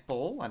Zealand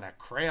netball and a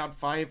crowd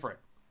favourite.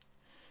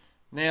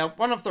 Now,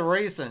 one of the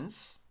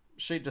reasons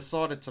she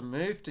decided to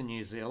move to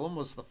New Zealand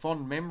was the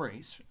fond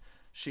memories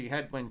she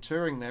had when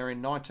touring there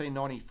in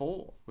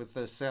 1994 with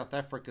the South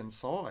African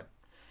side.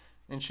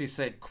 And she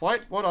said,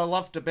 quote, "What I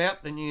loved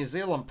about the New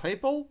Zealand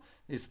people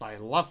is they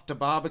love to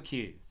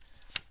barbecue.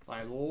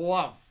 They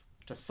love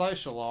to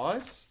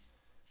socialise.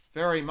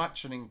 Very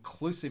much an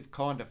inclusive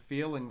kind of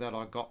feeling that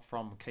I got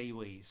from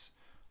Kiwis.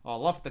 I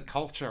love the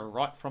culture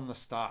right from the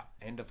start,"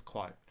 end of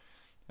quote.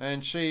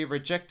 And she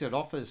rejected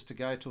offers to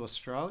go to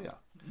Australia.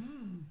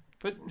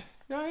 But,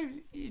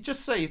 you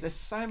just see there's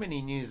so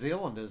many New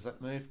Zealanders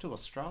that move to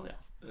Australia.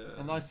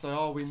 And they say,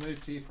 oh, we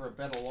moved here for a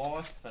better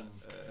life. And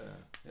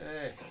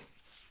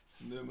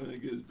And then when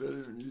it gets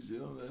better in New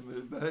Zealand, they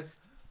move back.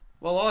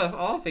 Well,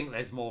 I think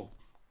there's more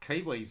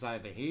Kiwis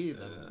over here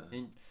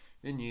than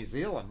in New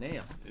Zealand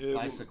now,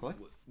 basically.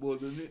 Well,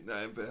 the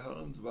nickname for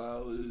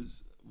Helensvale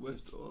is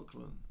West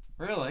Auckland.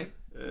 Really?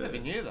 Never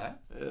knew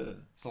that. Yeah.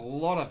 There's a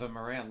lot of them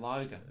around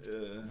Logan.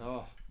 Yeah.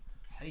 Oh,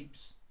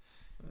 heaps.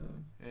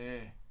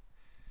 Yeah.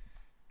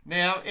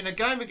 Now, in a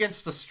game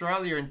against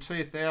Australia in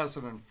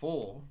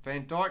 2004,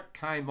 Van Dijk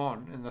came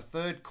on in the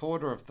third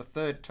quarter of the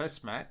third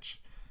test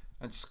match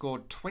and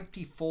scored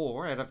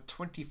 24 out of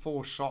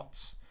 24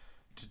 shots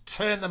to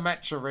turn the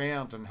match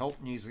around and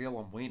help New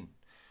Zealand win.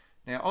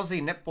 Now,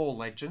 Aussie netball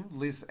legend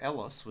Liz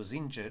Ellis was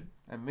injured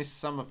and missed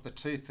some of the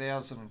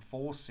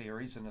 2004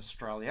 series in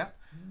Australia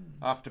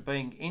after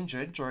being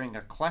injured during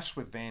a clash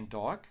with Van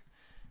Dijk,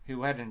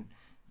 who had an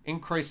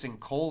increase in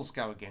calls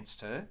go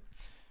against her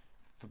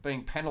for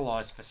being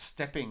penalised for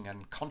stepping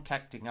and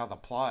contacting other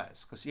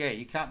players. Because,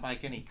 you can't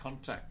make any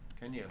contact,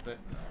 can you? But,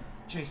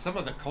 gee, some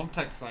of the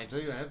contacts they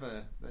do have,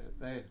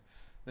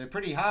 they're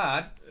pretty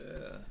hard.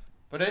 Yeah.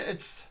 But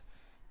it's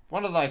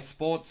one of those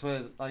sports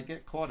where they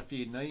get quite a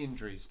few knee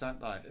injuries, don't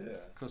they? Yeah.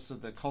 Because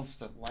of the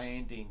constant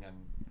landing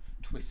and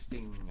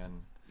twisting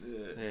and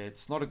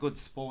it's not a good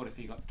sport if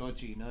you got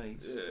dodgy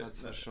knees. That's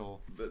for sure.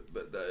 But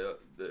there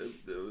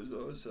was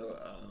also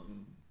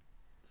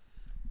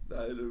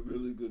they had a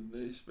really good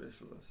knee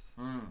specialist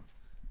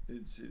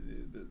in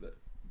Sydney that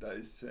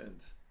they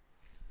sent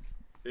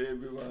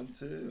everyone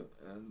to,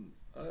 and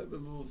I have a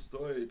little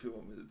story if you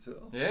want me to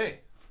tell. Yeah.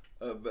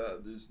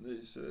 About this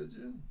knee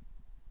surgeon.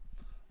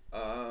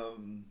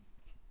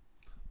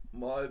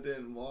 My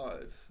then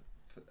wife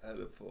had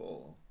a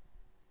fall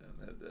and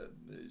had to have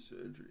knee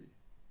surgery.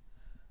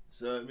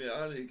 So my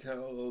auntie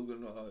Carol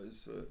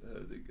organised her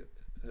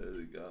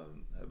to go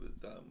and have it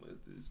done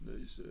with this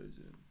knee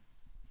surgeon.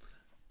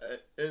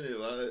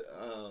 Anyway,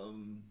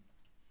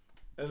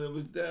 and it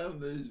was down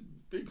these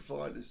big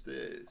flight of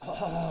stairs.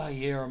 Oh,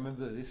 yeah, I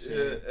remember this.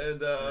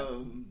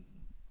 And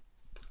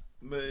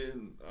me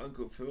and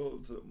Uncle Phil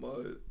took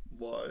my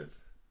wife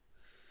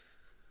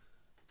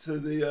to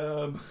the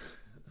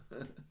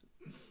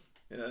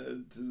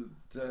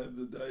to have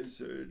the day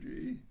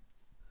surgery.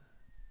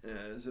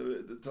 And so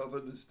at the top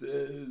of the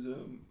stairs,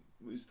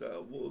 we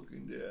start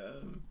walking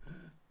down,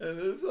 and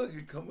it was like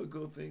a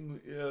comical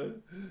thing,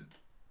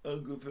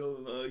 Uncle Phil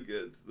and I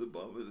get to the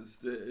bottom of the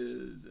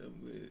stairs,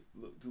 and we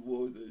look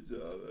towards each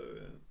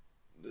other,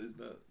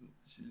 and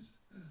she's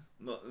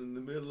not in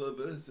the middle of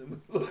us, and we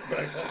look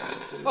back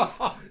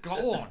up.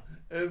 Go on.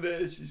 And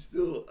there she's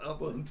still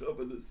up on top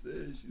of the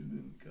stairs. She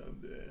didn't come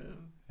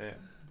down. Yeah.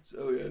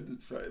 So we had to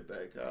trade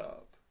back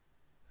up.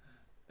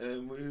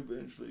 And we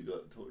eventually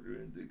got talked her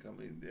into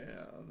coming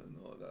down and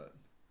all that.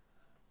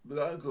 But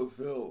Uncle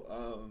Phil,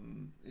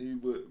 he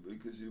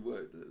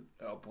worked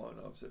at Alpine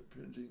Offset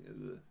Printing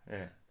as an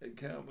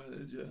account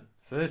manager.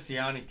 So this is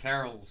Yanni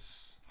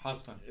Carroll's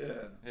husband.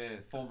 Yeah.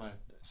 Former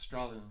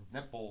Australian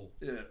netball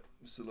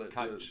select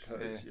coach.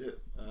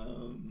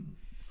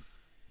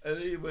 And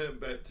he went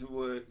back to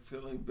work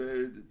feeling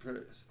very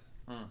depressed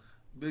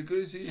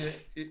because he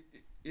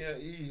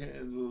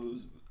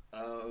handles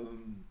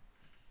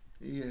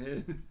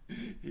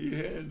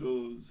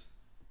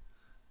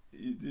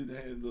he did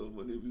handle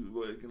when he was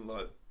working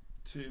like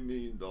 $2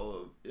 million,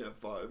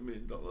 $5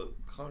 million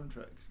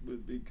contracts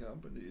with big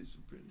companies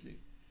for printing.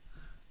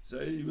 So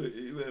he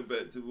went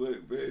back to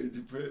work very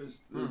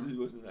depressed that he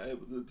wasn't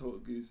able to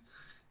talk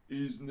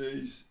his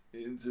niece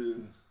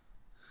into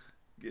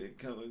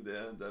coming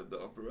down to the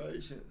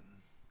operation.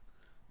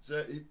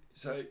 So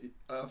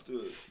after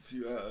a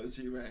few hours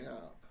he rang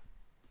up.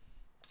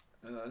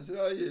 And I said,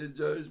 "Oh yeah,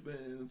 Joe's been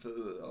in for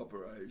the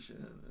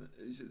operation." And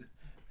he said,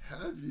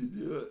 "How did you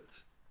do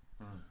it?"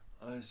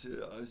 I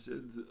said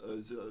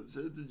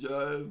to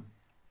Joe,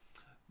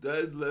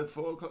 "Dad left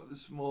 4 o'clock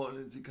this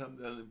morning to come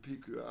down and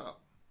pick you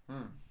up.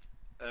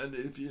 And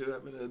if you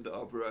haven't had the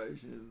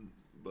operation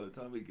by the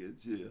time he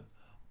gets here,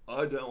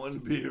 I don't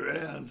want to be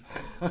around."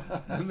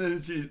 and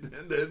then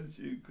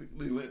she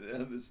quickly went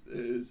down the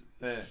stairs.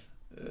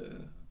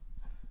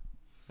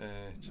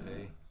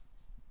 Gee.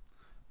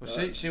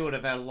 Well, she would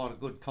have had a lot of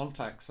good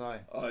contacts, eh?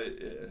 Oh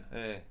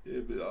yeah.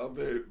 But I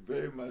very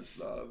very much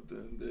loved,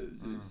 and there's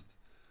just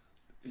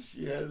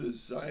she had a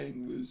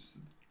saying was,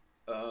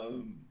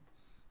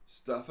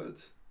 stuff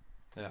it.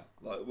 Yeah.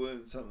 Like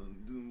when something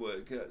didn't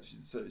work out,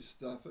 she'd say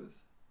stuff it.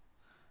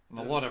 And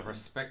a lot of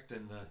respect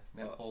in the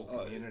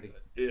netball community.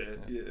 Yeah,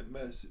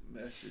 massive,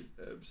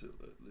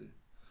 absolutely.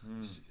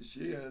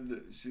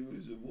 She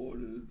was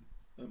awarded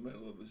a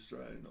Medal of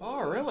Australian.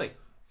 Oh, really?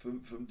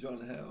 From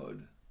John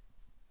Howard.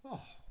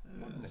 Oh,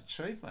 what an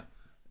achievement.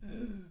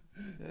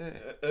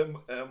 Yeah. And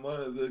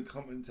one of the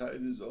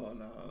commentators on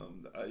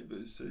the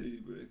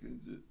ABC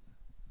reckons that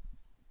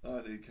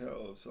Auntie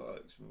Carol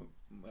Sykes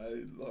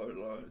made Laurie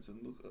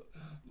Lawrenson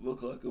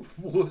look like a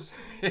wuss.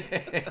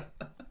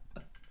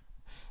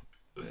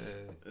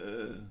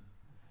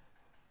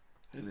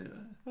 Anyway.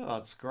 Oh,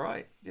 it's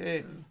great.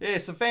 Yeah.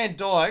 So Van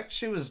Dyke,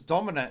 she was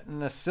dominant in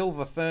the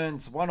Silver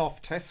Ferns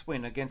one-off test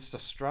win against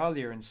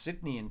Australia in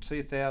Sydney in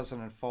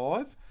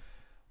 2005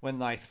 when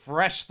they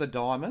thrashed the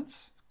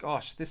Diamonds.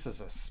 Gosh, this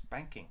is a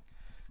spanking.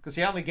 Because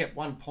you only get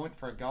 1 point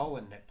for a goal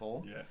in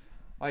netball. Yeah.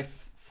 They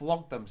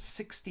flogged them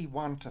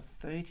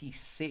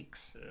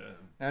 61-36. Yeah.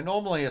 Now,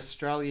 normally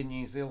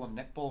Australia-New Zealand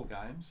netball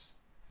games,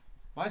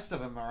 most of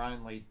them are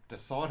only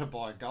decided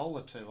by a goal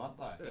or two, aren't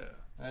they?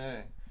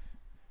 Yeah.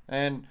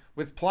 And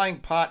with playing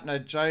partner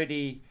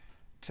Jody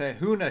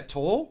Tehuna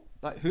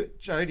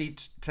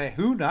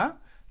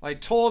they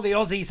tore the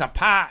Aussies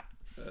apart.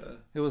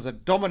 It was a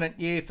dominant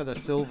year for the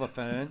Silver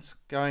Ferns,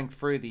 going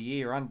through the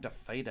year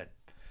undefeated.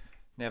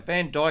 Now,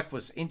 Van Dyke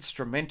was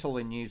instrumental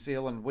in New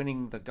Zealand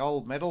winning the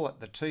gold medal at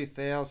the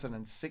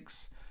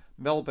 2006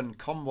 Melbourne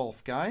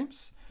Commonwealth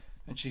Games,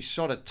 and she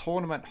shot a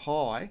tournament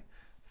high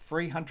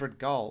 300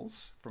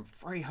 goals from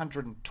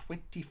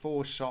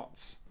 324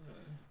 shots.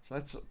 So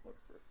that's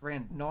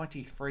around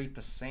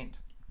 93%.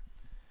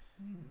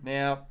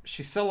 Now,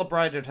 she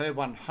celebrated her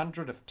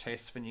 100th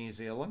test for New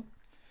Zealand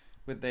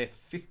with their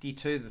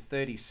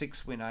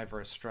 52-36 win over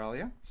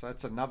Australia. So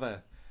that's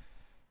another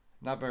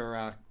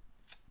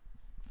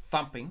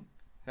thumping.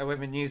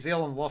 However, New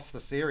Zealand lost the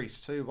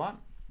series 2-1.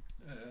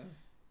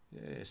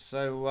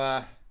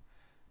 So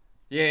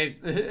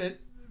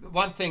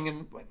one thing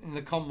in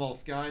the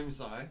Commonwealth Games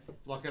though,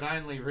 like it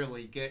only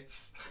really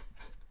gets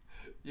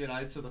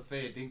to the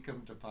fair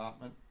dinkum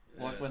department,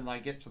 like when they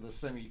get to the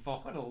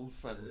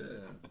semi-finals, and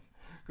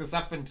because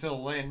up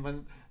until then,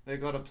 when they've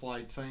got to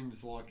play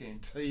teams like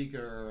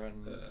Antigua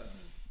and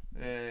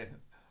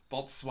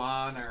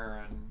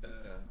Botswana,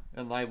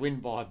 and they win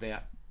by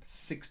about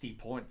 60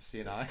 points,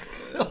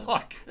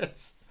 like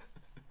it's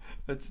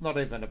not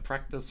even a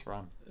practice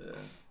run.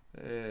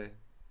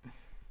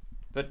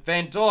 But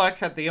Van Dyke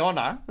had the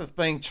honour of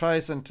being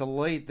chosen to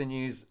lead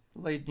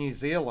New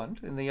Zealand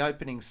in the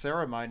opening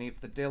ceremony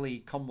of the Delhi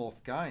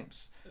Commonwealth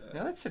Games.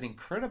 Now that's an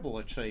incredible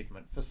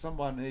achievement for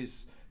someone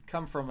who's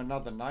come from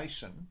another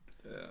nation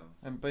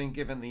and been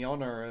given the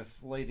honour of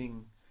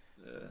leading,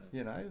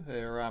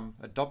 her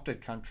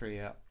adopted country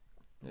out.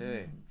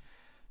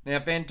 Now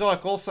Van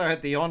Dyke also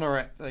had the honour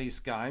at these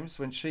games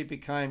when she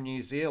became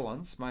New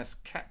Zealand's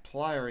most capped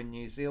player in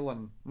New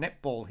Zealand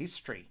netball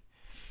history,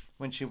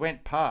 when she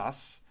went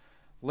past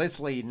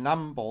Leslie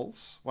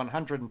Numball's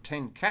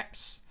 110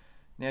 caps.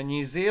 Now,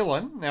 New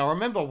Zealand, I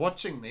remember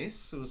watching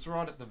this. It was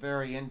right at the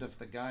very end of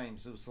the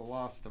games. It was the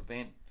last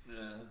event.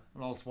 And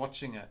I was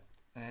watching it.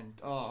 And,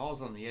 I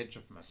was on the edge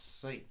of my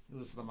seat. It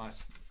was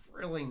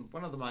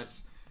one of the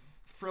most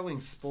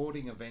thrilling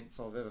sporting events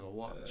I've ever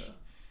watched.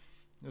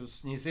 It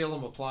was New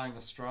Zealand were playing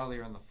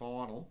Australia in the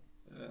final.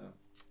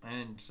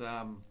 And,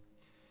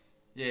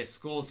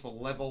 scores were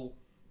level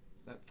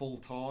at full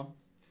time.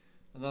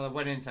 And then they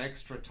went into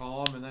extra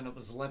time, and then it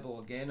was level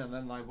again, and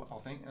then they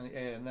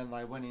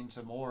went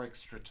into more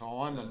extra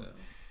time, and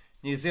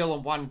New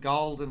Zealand won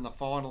gold in the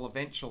final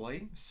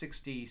eventually,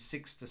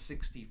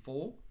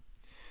 66-64.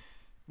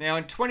 Now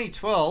in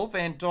 2012,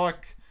 Van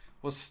Dyke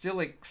was still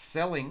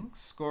excelling,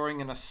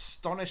 scoring an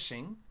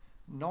astonishing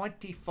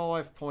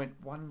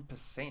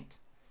 95.1%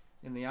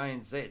 in the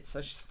ANZ.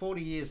 So she's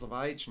 40 years of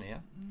age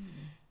now.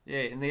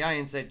 In the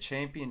ANZ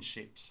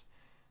Championships.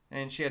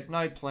 And she had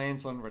no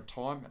plans on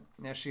retirement.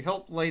 Now, she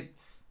helped lead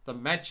the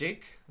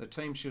Magic, the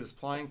team she was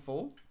playing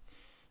for,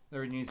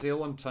 they're a New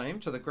Zealand team,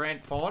 to the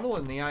grand final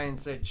in the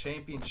ANZ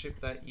Championship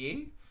that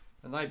year,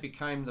 and they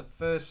became the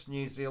first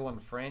New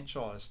Zealand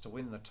franchise to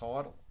win the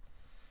title.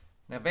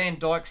 Now, Van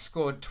Dyke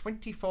scored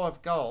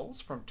 25 goals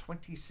from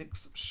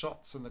 26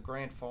 shots in the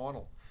grand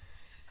final.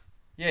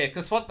 Yeah,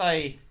 because what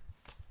they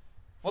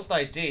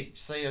did,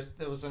 see,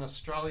 there was an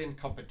Australian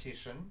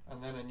competition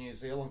and then a New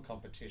Zealand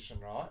competition,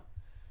 right?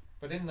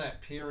 But in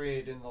that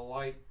period, in the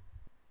late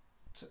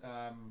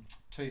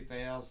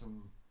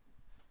 2000,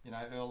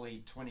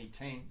 early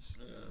 2010s,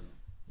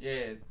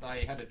 they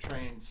had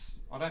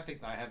I don't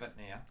think they have it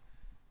now,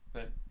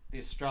 but the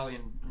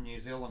Australian and New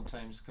Zealand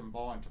teams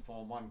combined to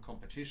form one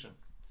competition.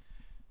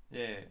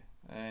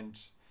 And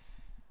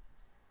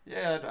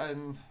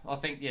I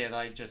think,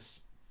 they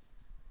just,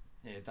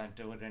 don't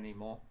do it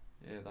anymore.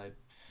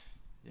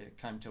 It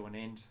came to an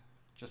end.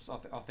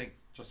 I think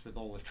just with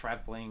all the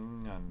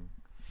travelling and...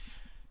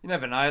 You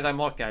never know, they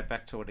might go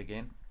back to it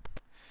again.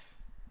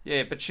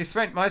 Yeah, but she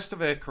spent most of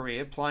her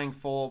career playing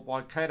for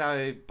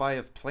Waikato Bay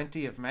of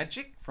Plenty of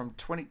Magic from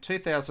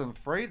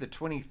 2003 to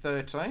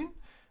 2013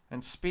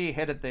 and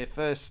spearheaded their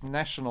first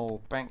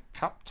National Bank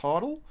Cup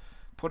title,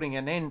 putting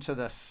an end to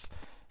the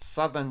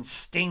Southern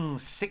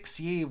Sting's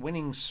 6-year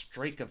winning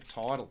streak of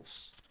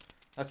titles.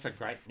 That's a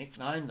great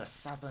nickname, the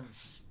Southern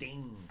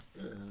Sting.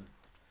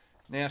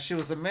 Now, she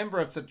was a member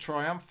of the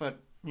triumphant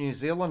New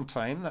Zealand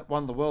team that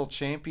won the World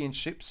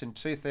Championships in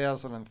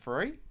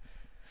 2003.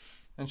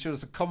 And she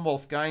was a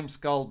Commonwealth Games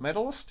gold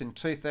medalist in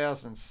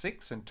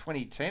 2006 and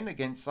 2010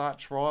 against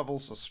arch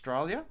rivals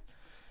Australia.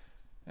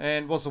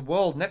 And was a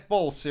World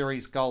Netball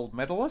Series gold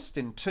medalist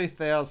in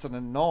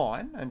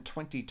 2009 and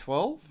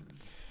 2012.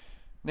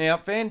 Now,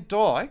 Van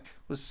Dyke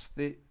was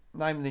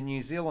named the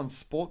New Zealand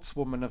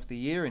Sportswoman of the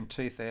Year in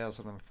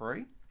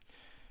 2003.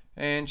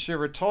 And she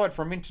retired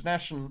from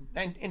international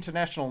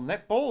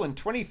netball in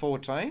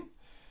 2014,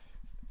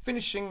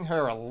 finishing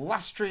her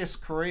illustrious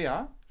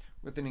career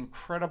with an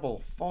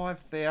incredible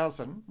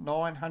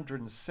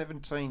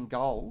 5,917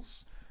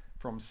 goals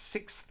from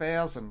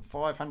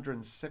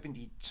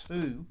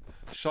 6,572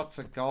 shots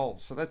at goal.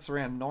 So that's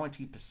around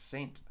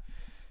 90%.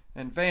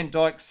 And Van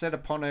Dyke said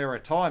upon her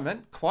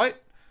retirement, quote,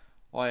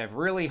 "I have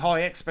really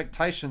high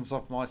expectations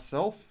of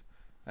myself,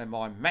 and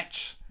my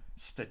match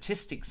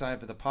statistics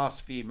over the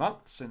past few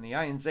months in the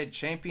ANZ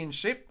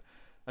Championship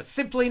are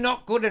simply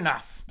not good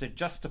enough to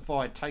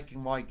justify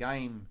taking my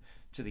game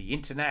to the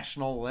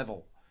international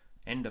level."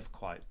 End of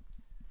quote.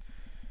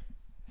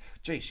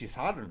 Gee, she's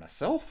hard on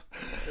herself.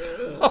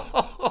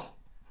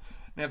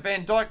 Now,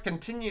 Van Dyke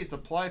continued to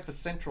play for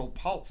Central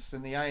Pulse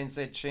in the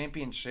ANZ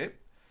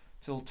Championship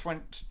till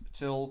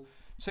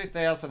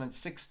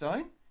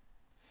 2016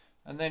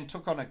 and then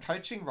took on a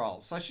coaching role.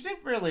 So she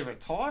didn't really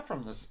retire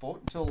from the sport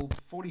until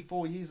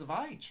 44 years of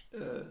age.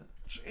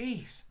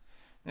 Jeez.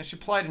 Now, she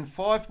played in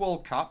 5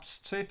 World Cups,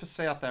 2 for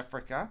South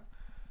Africa,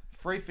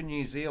 3 for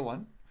New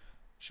Zealand.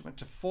 She went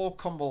to 4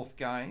 Commonwealth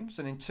Games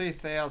and in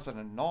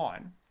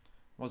 2009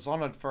 was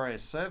honoured for her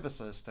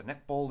services to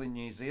netball in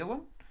New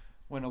Zealand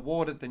when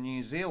awarded the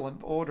New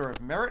Zealand Order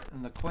of Merit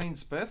and the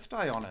Queen's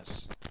Birthday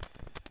Honours.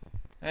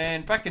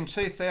 And back in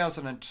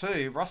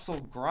 2002, Russell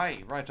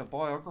Gray wrote a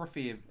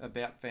biography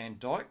about Van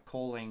Dyke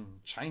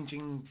calling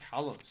Changing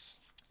Colours.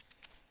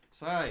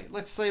 So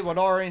let's see what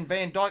Irene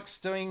Van Dyke's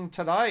doing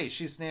today.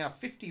 She's now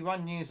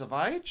 51 years of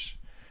age.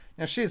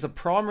 Now, she's a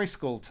primary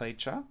school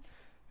teacher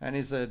and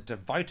is a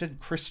devoted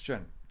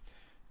Christian.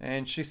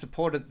 And she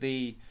supported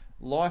the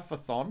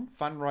Life-a-thon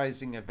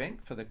fundraising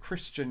event for the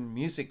Christian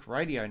Music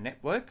Radio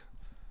Network,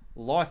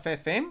 Life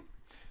FM.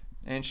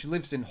 And she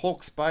lives in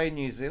Hawke's Bay,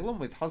 New Zealand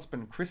with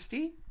husband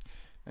Christy.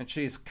 And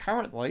she is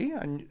currently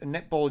a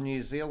Netball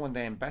New Zealand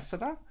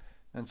ambassador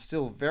and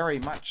still very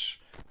much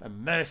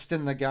immersed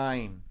in the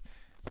game.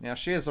 Now,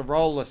 she has a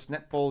role as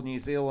Netball New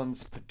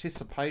Zealand's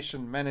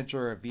Participation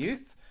Manager of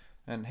Youth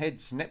and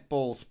heads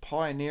Netball's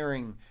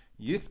Pioneering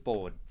Youth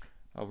Board,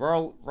 a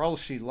role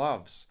she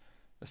loves,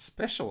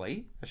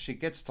 especially as she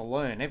gets to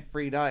learn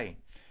every day.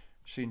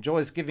 She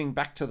enjoys giving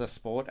back to the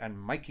sport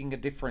and making a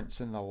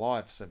difference in the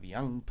lives of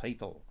young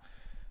people.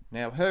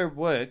 Now, her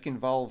work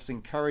involves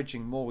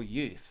encouraging more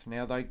youth.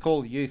 Now, they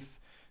call youth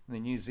in the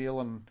New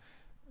Zealand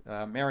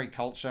Maori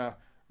culture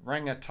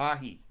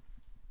rangatahi.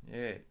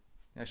 Yeah.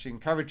 Now, she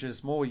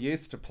encourages more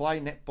youth to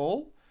play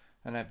netball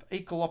and have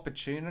equal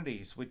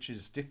opportunities, which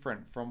is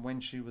different from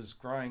when she was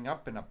growing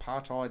up in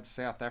apartheid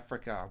South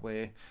Africa,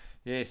 where,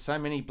 so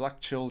many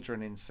black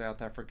children in South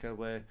Africa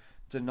were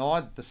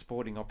denied the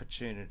sporting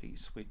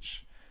opportunities,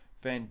 which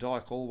Van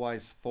Dyke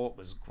always thought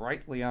was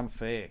greatly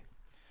unfair.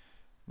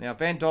 Now,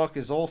 Van Dyke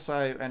is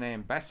also an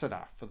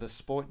ambassador for the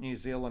Sport New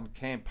Zealand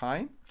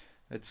campaign.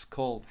 It's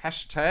called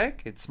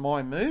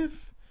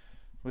 #It'sMyMove,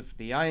 with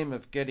the aim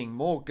of getting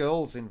more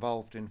girls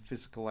involved in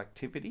physical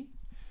activity.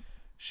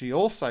 She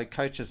also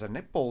coaches a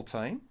netball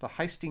team, the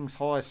Hastings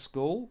High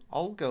School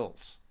Old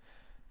Girls.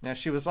 Now,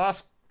 she was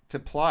asked to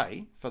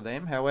play for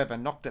them, however,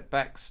 knocked it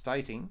back,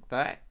 stating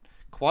that,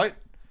 quote,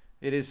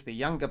 "It is the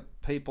younger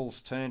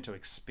people's turn to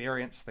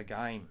experience the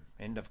game,"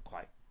 end of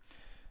quote.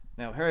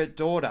 Now, her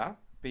daughter,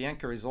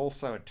 Bianca, is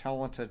also a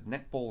talented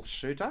netball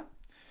shooter.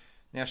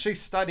 Now, she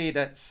studied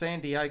at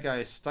San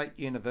Diego State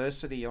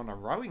University on a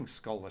rowing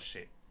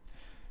scholarship.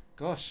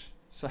 Gosh,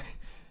 so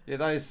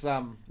those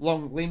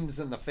long limbs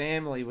in the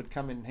family would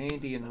come in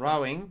handy in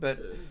rowing, but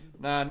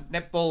no,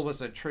 netball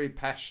was a true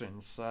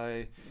passion.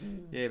 So,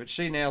 but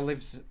she now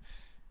lives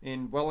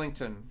in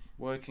Wellington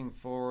working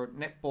for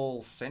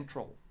Netball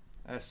Central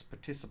as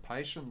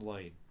participation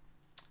lead.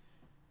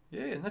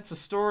 Yeah, and that's the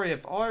story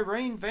of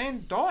Irene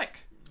Van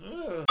Dyke.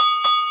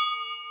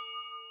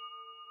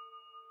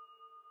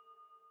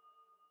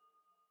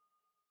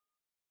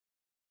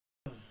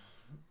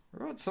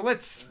 Right, so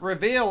let's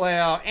reveal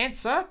our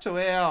answer to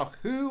our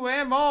Who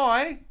Am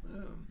I?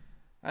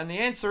 And the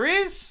answer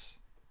is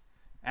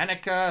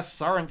Annika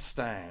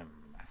Sorenstam.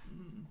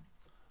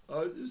 I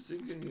was just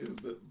thinking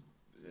about,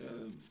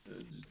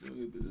 just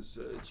doing a bit of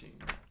searching.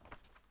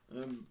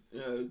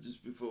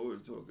 Just before we were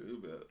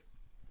talking about,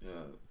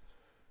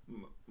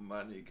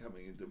 money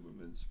coming into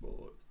women's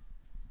sport.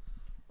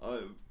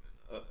 I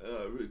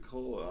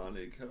recall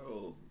Arnie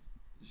Carroll.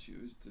 She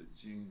was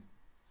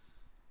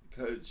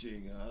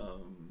coaching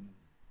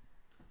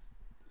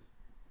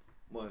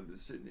one of the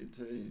Sydney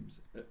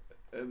teams,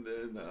 and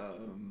then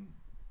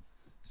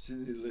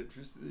Sydney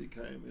Electricity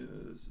came in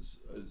as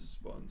a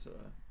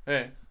sponsor.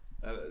 Yeah.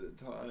 And at the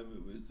time,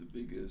 it was the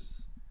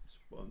biggest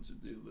sponsor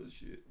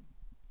dealership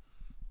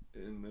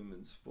in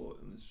women's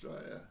sport in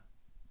Australia.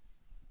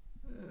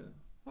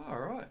 Yeah. All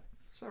right.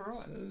 Is that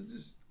right? So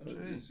just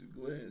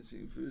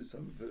glancing through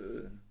some of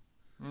her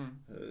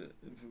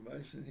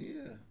information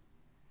here.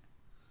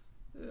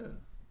 Yeah.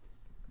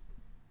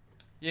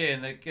 Yeah,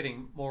 and they're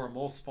getting more and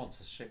more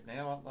sponsorship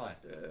now, aren't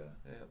they? Yeah.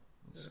 Yeah,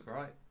 that's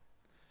great.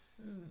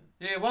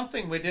 Yeah, one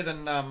thing we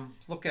didn't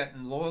look at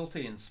in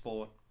loyalty in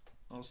sport,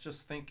 I was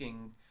just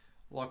thinking,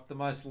 like the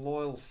most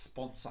loyal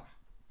sponsor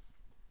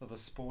of a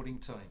sporting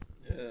team.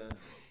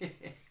 Yeah.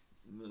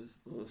 Most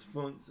loyal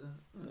sponsor.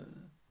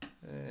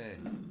 Yeah.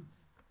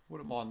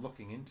 Wouldn't mind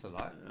looking into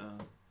that. Yeah.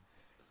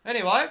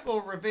 Anyway,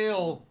 we'll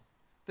reveal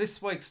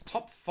this week's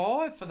top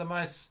 5 for the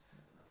most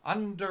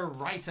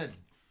underrated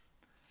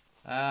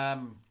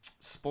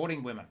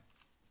sporting women.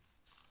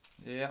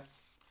 Yeah.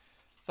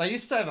 They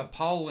used to have a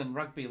poll in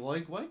Rugby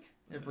League Week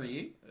every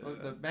year.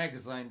 The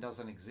magazine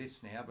doesn't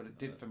exist now, but it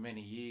did for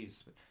many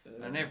years.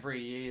 And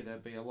every year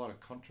there'd be a lot of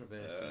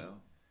controversy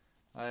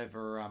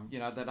over,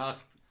 they'd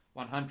ask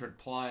 100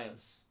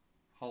 players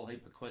a whole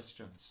heap of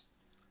questions.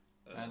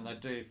 And they'd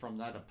do from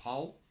that a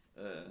poll.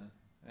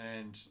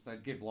 And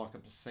they'd give like a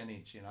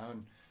percentage,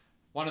 And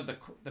one of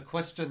the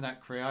question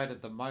that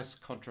created the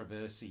most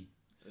controversy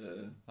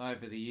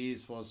over the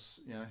years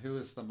was, who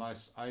is the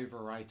most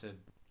overrated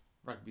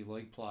rugby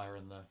league player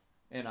in the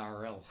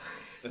NRL?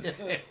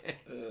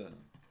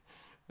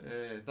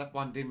 That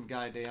one didn't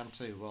go down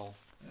too well.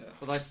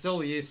 But they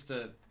still used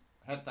to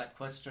have that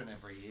question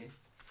every year.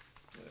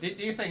 Do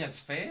you think it's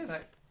fair,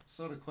 that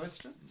sort of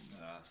question?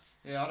 Nah.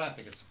 Yeah, I don't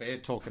think it's fair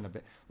talking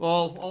about...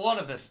 Well, a lot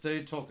of us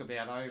do talk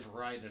about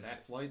overrated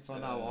athletes. I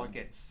know I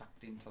get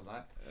sucked into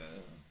that.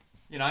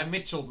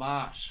 Mitchell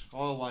Marsh, I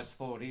always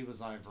thought he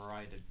was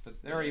overrated.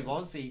 But there he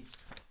was. He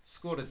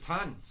scored a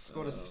ton.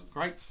 Scored a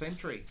great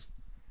century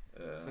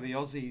for the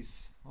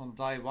Aussies on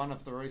day one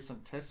of the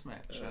recent Test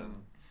match.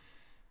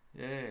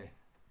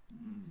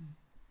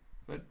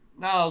 But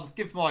no, I'll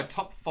give my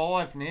top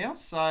 5 now.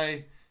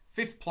 So,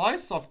 5th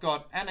place, I've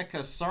got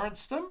Annika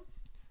Sorenstam.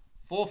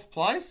 4th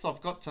place,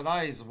 I've got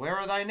today's Where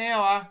Are They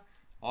Now?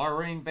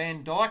 Irene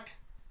Van Dyke.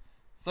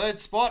 3rd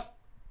spot,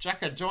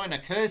 Jacka Joyner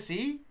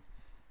Kersey.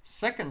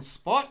 2nd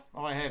spot,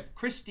 I have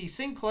Christy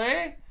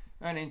Sinclair.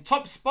 And in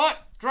top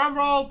spot, drum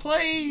roll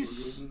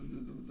please.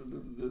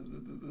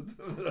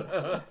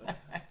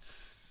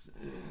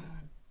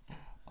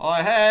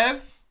 I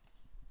have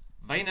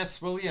Venus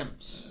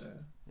Williams.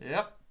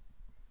 Yep.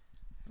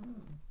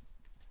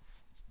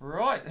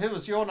 Right, who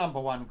was your number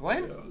 1,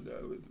 Glenn? Yeah, I'll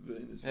go with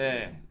Venus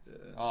Williams.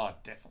 Oh,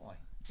 definitely.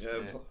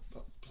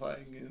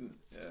 Playing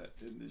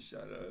in the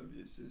shadow of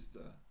your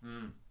sister.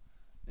 And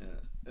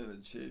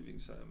achieving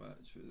so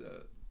much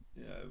without,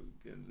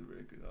 getting the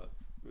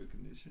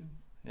recognition.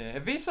 Yeah,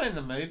 have you seen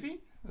the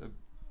movie?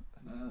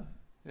 No.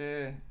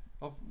 Yeah,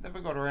 I've never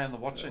got around to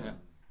watching it.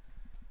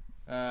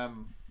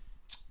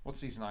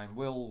 What's his name?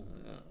 Will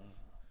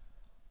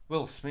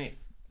Smith.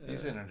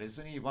 He's in it,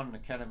 isn't he? He won an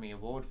Academy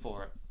Award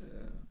for it.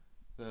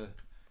 The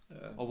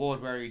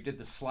award where he did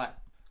the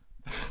slap.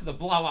 The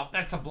blow up.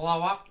 That's a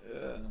blow up.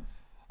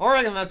 I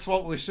reckon that's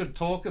what we should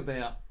talk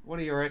about. What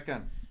do you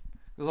reckon?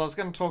 Because I was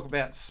going to talk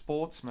about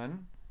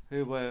sportsmen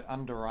who were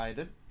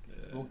underrated.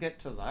 We'll get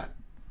to that.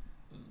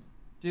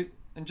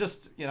 And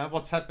just,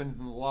 what's happened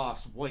in the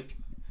last week.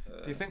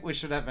 Do you think we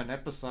should have an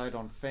episode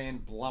on fan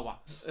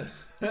blow-ups?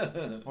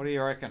 What do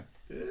you reckon?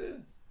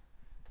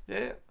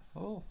 Yeah.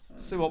 Oh,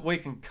 see what we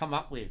can come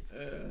up with.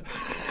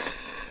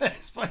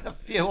 There's been a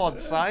few,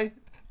 I'd say.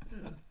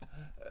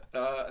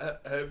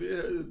 Have you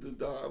heard of the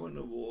Darwin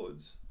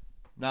Awards?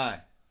 No.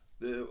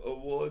 They're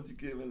awards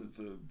given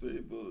for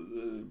people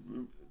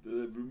that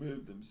have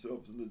removed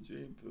themselves from the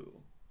gene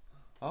pool.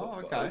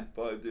 Oh, okay.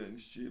 By doing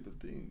stupid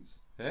things.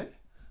 Yeah?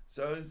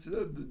 So instead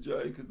of the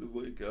joke of the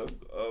week, I've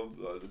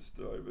got a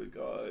story of a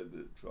guy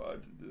that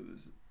tried to do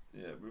this,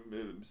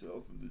 remove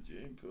himself from the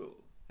gene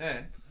pool.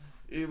 Yeah.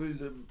 He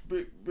was a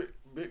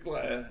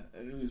bricklayer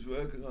and he was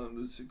working on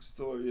the 6th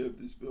story of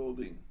this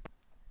building.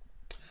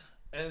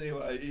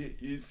 Anyway,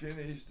 he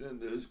finished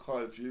and there was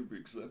quite a few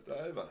bricks left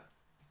over.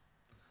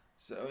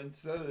 So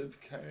instead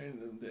of carrying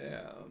them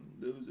down,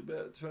 there was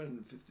about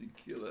 250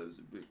 kilos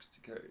of bricks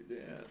to carry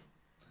down.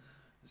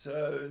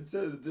 So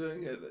instead of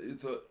doing it, he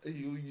thought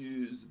he'll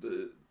use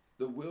the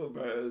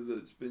wheelbarrow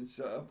that's been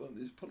set up on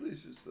this pulley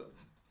system.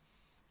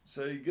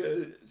 So he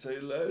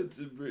loads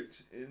the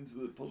bricks into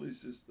the pulley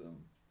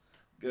system,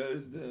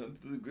 goes down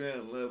to the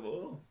ground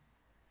level,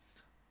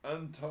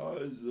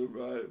 unties the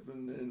rope,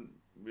 and then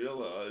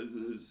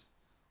realises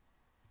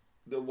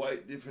the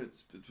weight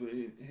difference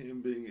between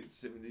him being at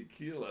 70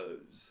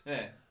 kilos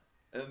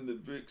and the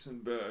bricks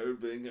and barrow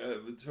being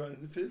over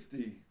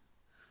 250.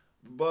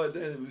 By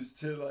then it was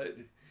too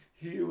late.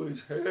 He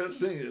was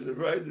hurtling at a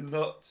rate of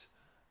knots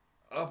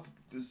up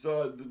the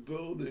side of the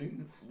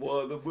building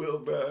while the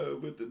wheelbarrow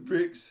with the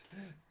bricks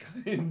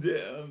came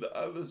down the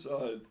other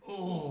side.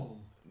 Oh.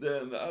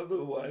 Down the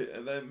other way,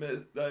 and they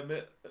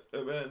met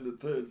around the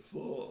third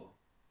floor.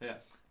 Yeah.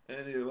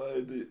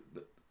 Anyway,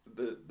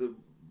 the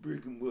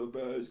brick and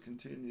wheelbarrows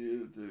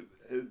continued to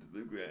head to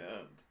the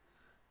ground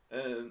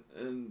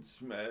and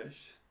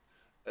smash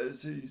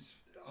as he's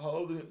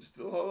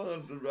still holding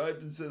on to the rope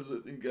instead of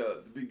letting go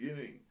at the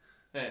beginning.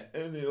 Yeah.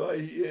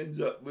 Anyway, he ends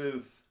up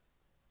with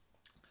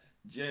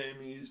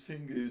jamming his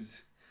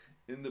fingers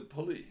in the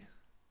pulley,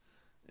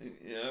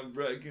 and,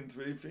 breaking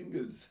 3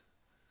 fingers.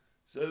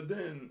 So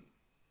then,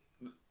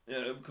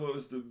 of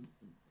course, the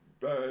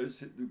barrows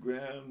hit the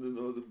ground and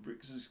all the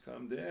bricks has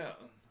come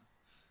out.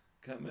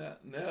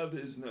 Now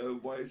there's no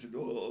weight at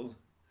all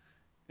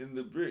in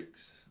the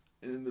bricks,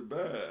 in the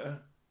barrow.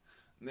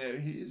 Now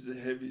he's the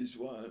heaviest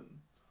one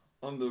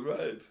on the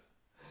rope.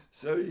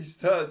 So he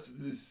starts to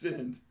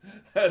descend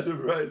at a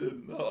rate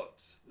of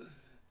knots.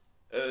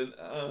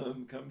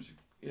 And comes,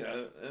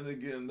 and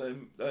again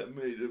they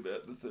meet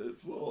about the 3rd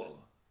floor.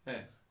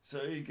 Yeah. So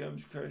he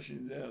comes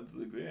crashing down to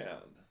the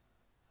ground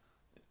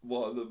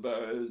while the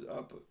barrow's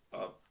up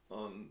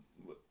on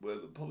where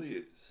the pulley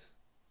is.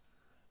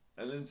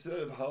 And instead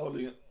of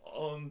holding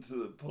on to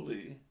the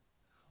pulley,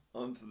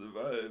 onto the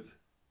rope,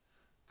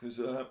 because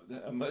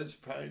how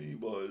much pain he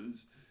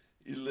was,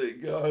 he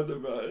let go of the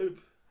rope,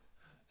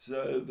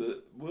 so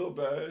the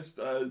wheelbarrow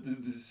started to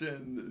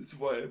descend its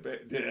way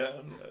back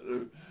down at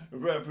a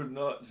rapid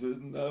notch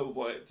with no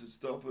weight to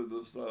stop it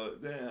or slow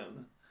it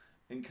down,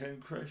 and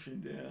came crashing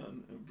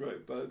down and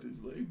broke both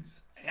his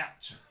legs.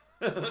 Ouch.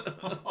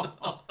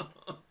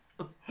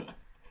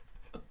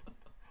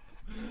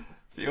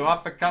 Few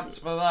uppercuts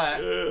for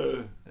that.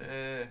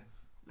 Yeah.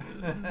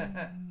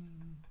 Yeah.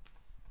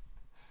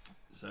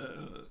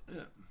 So,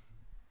 yeah.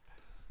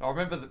 I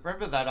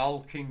remember that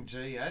old King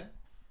G ad.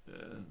 Yeah.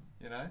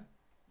 You know,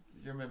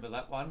 you remember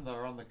that one? They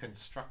were on the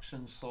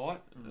construction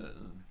site.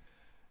 And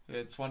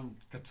it's one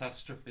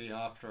catastrophe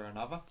after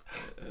another.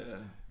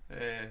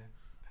 Yeah.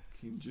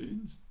 King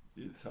Jeans,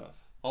 you're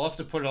tough. I'll have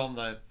to put it on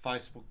the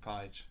Facebook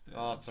page. Yeah.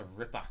 Oh, it's a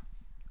ripper.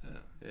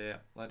 Yeah. Yeah,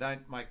 they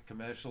don't make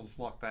commercials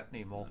like that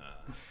anymore.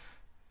 Nah.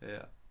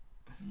 Yeah.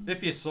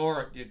 If you saw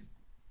it, you'd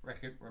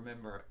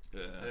remember it.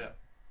 Yeah.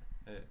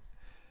 Yeah.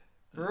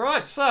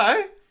 Right,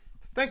 so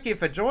thank you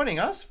for joining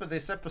us for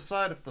this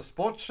episode of the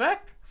Sports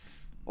Shack.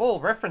 All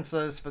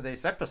references for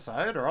this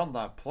episode are on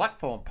the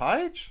platform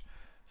page.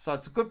 So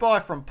it's a goodbye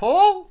from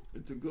Paul.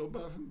 It's a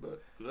goodbye from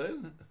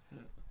Glenn.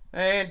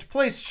 And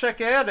please check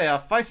out our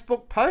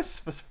Facebook posts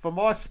for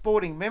my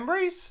sporting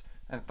memories.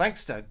 And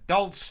thanks to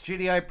Gold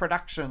Studio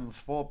Productions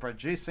for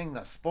producing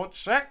the Sports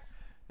Shack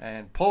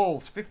and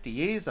Paul's 50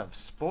 years of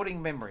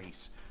sporting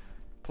memories.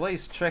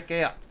 Please check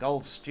out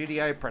Gold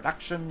Studio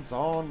Productions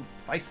on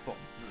Facebook.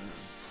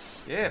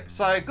 Yeah,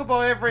 so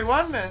goodbye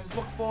everyone, and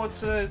look forward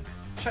to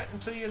chatting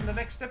to you in the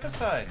next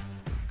episode.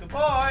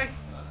 Goodbye.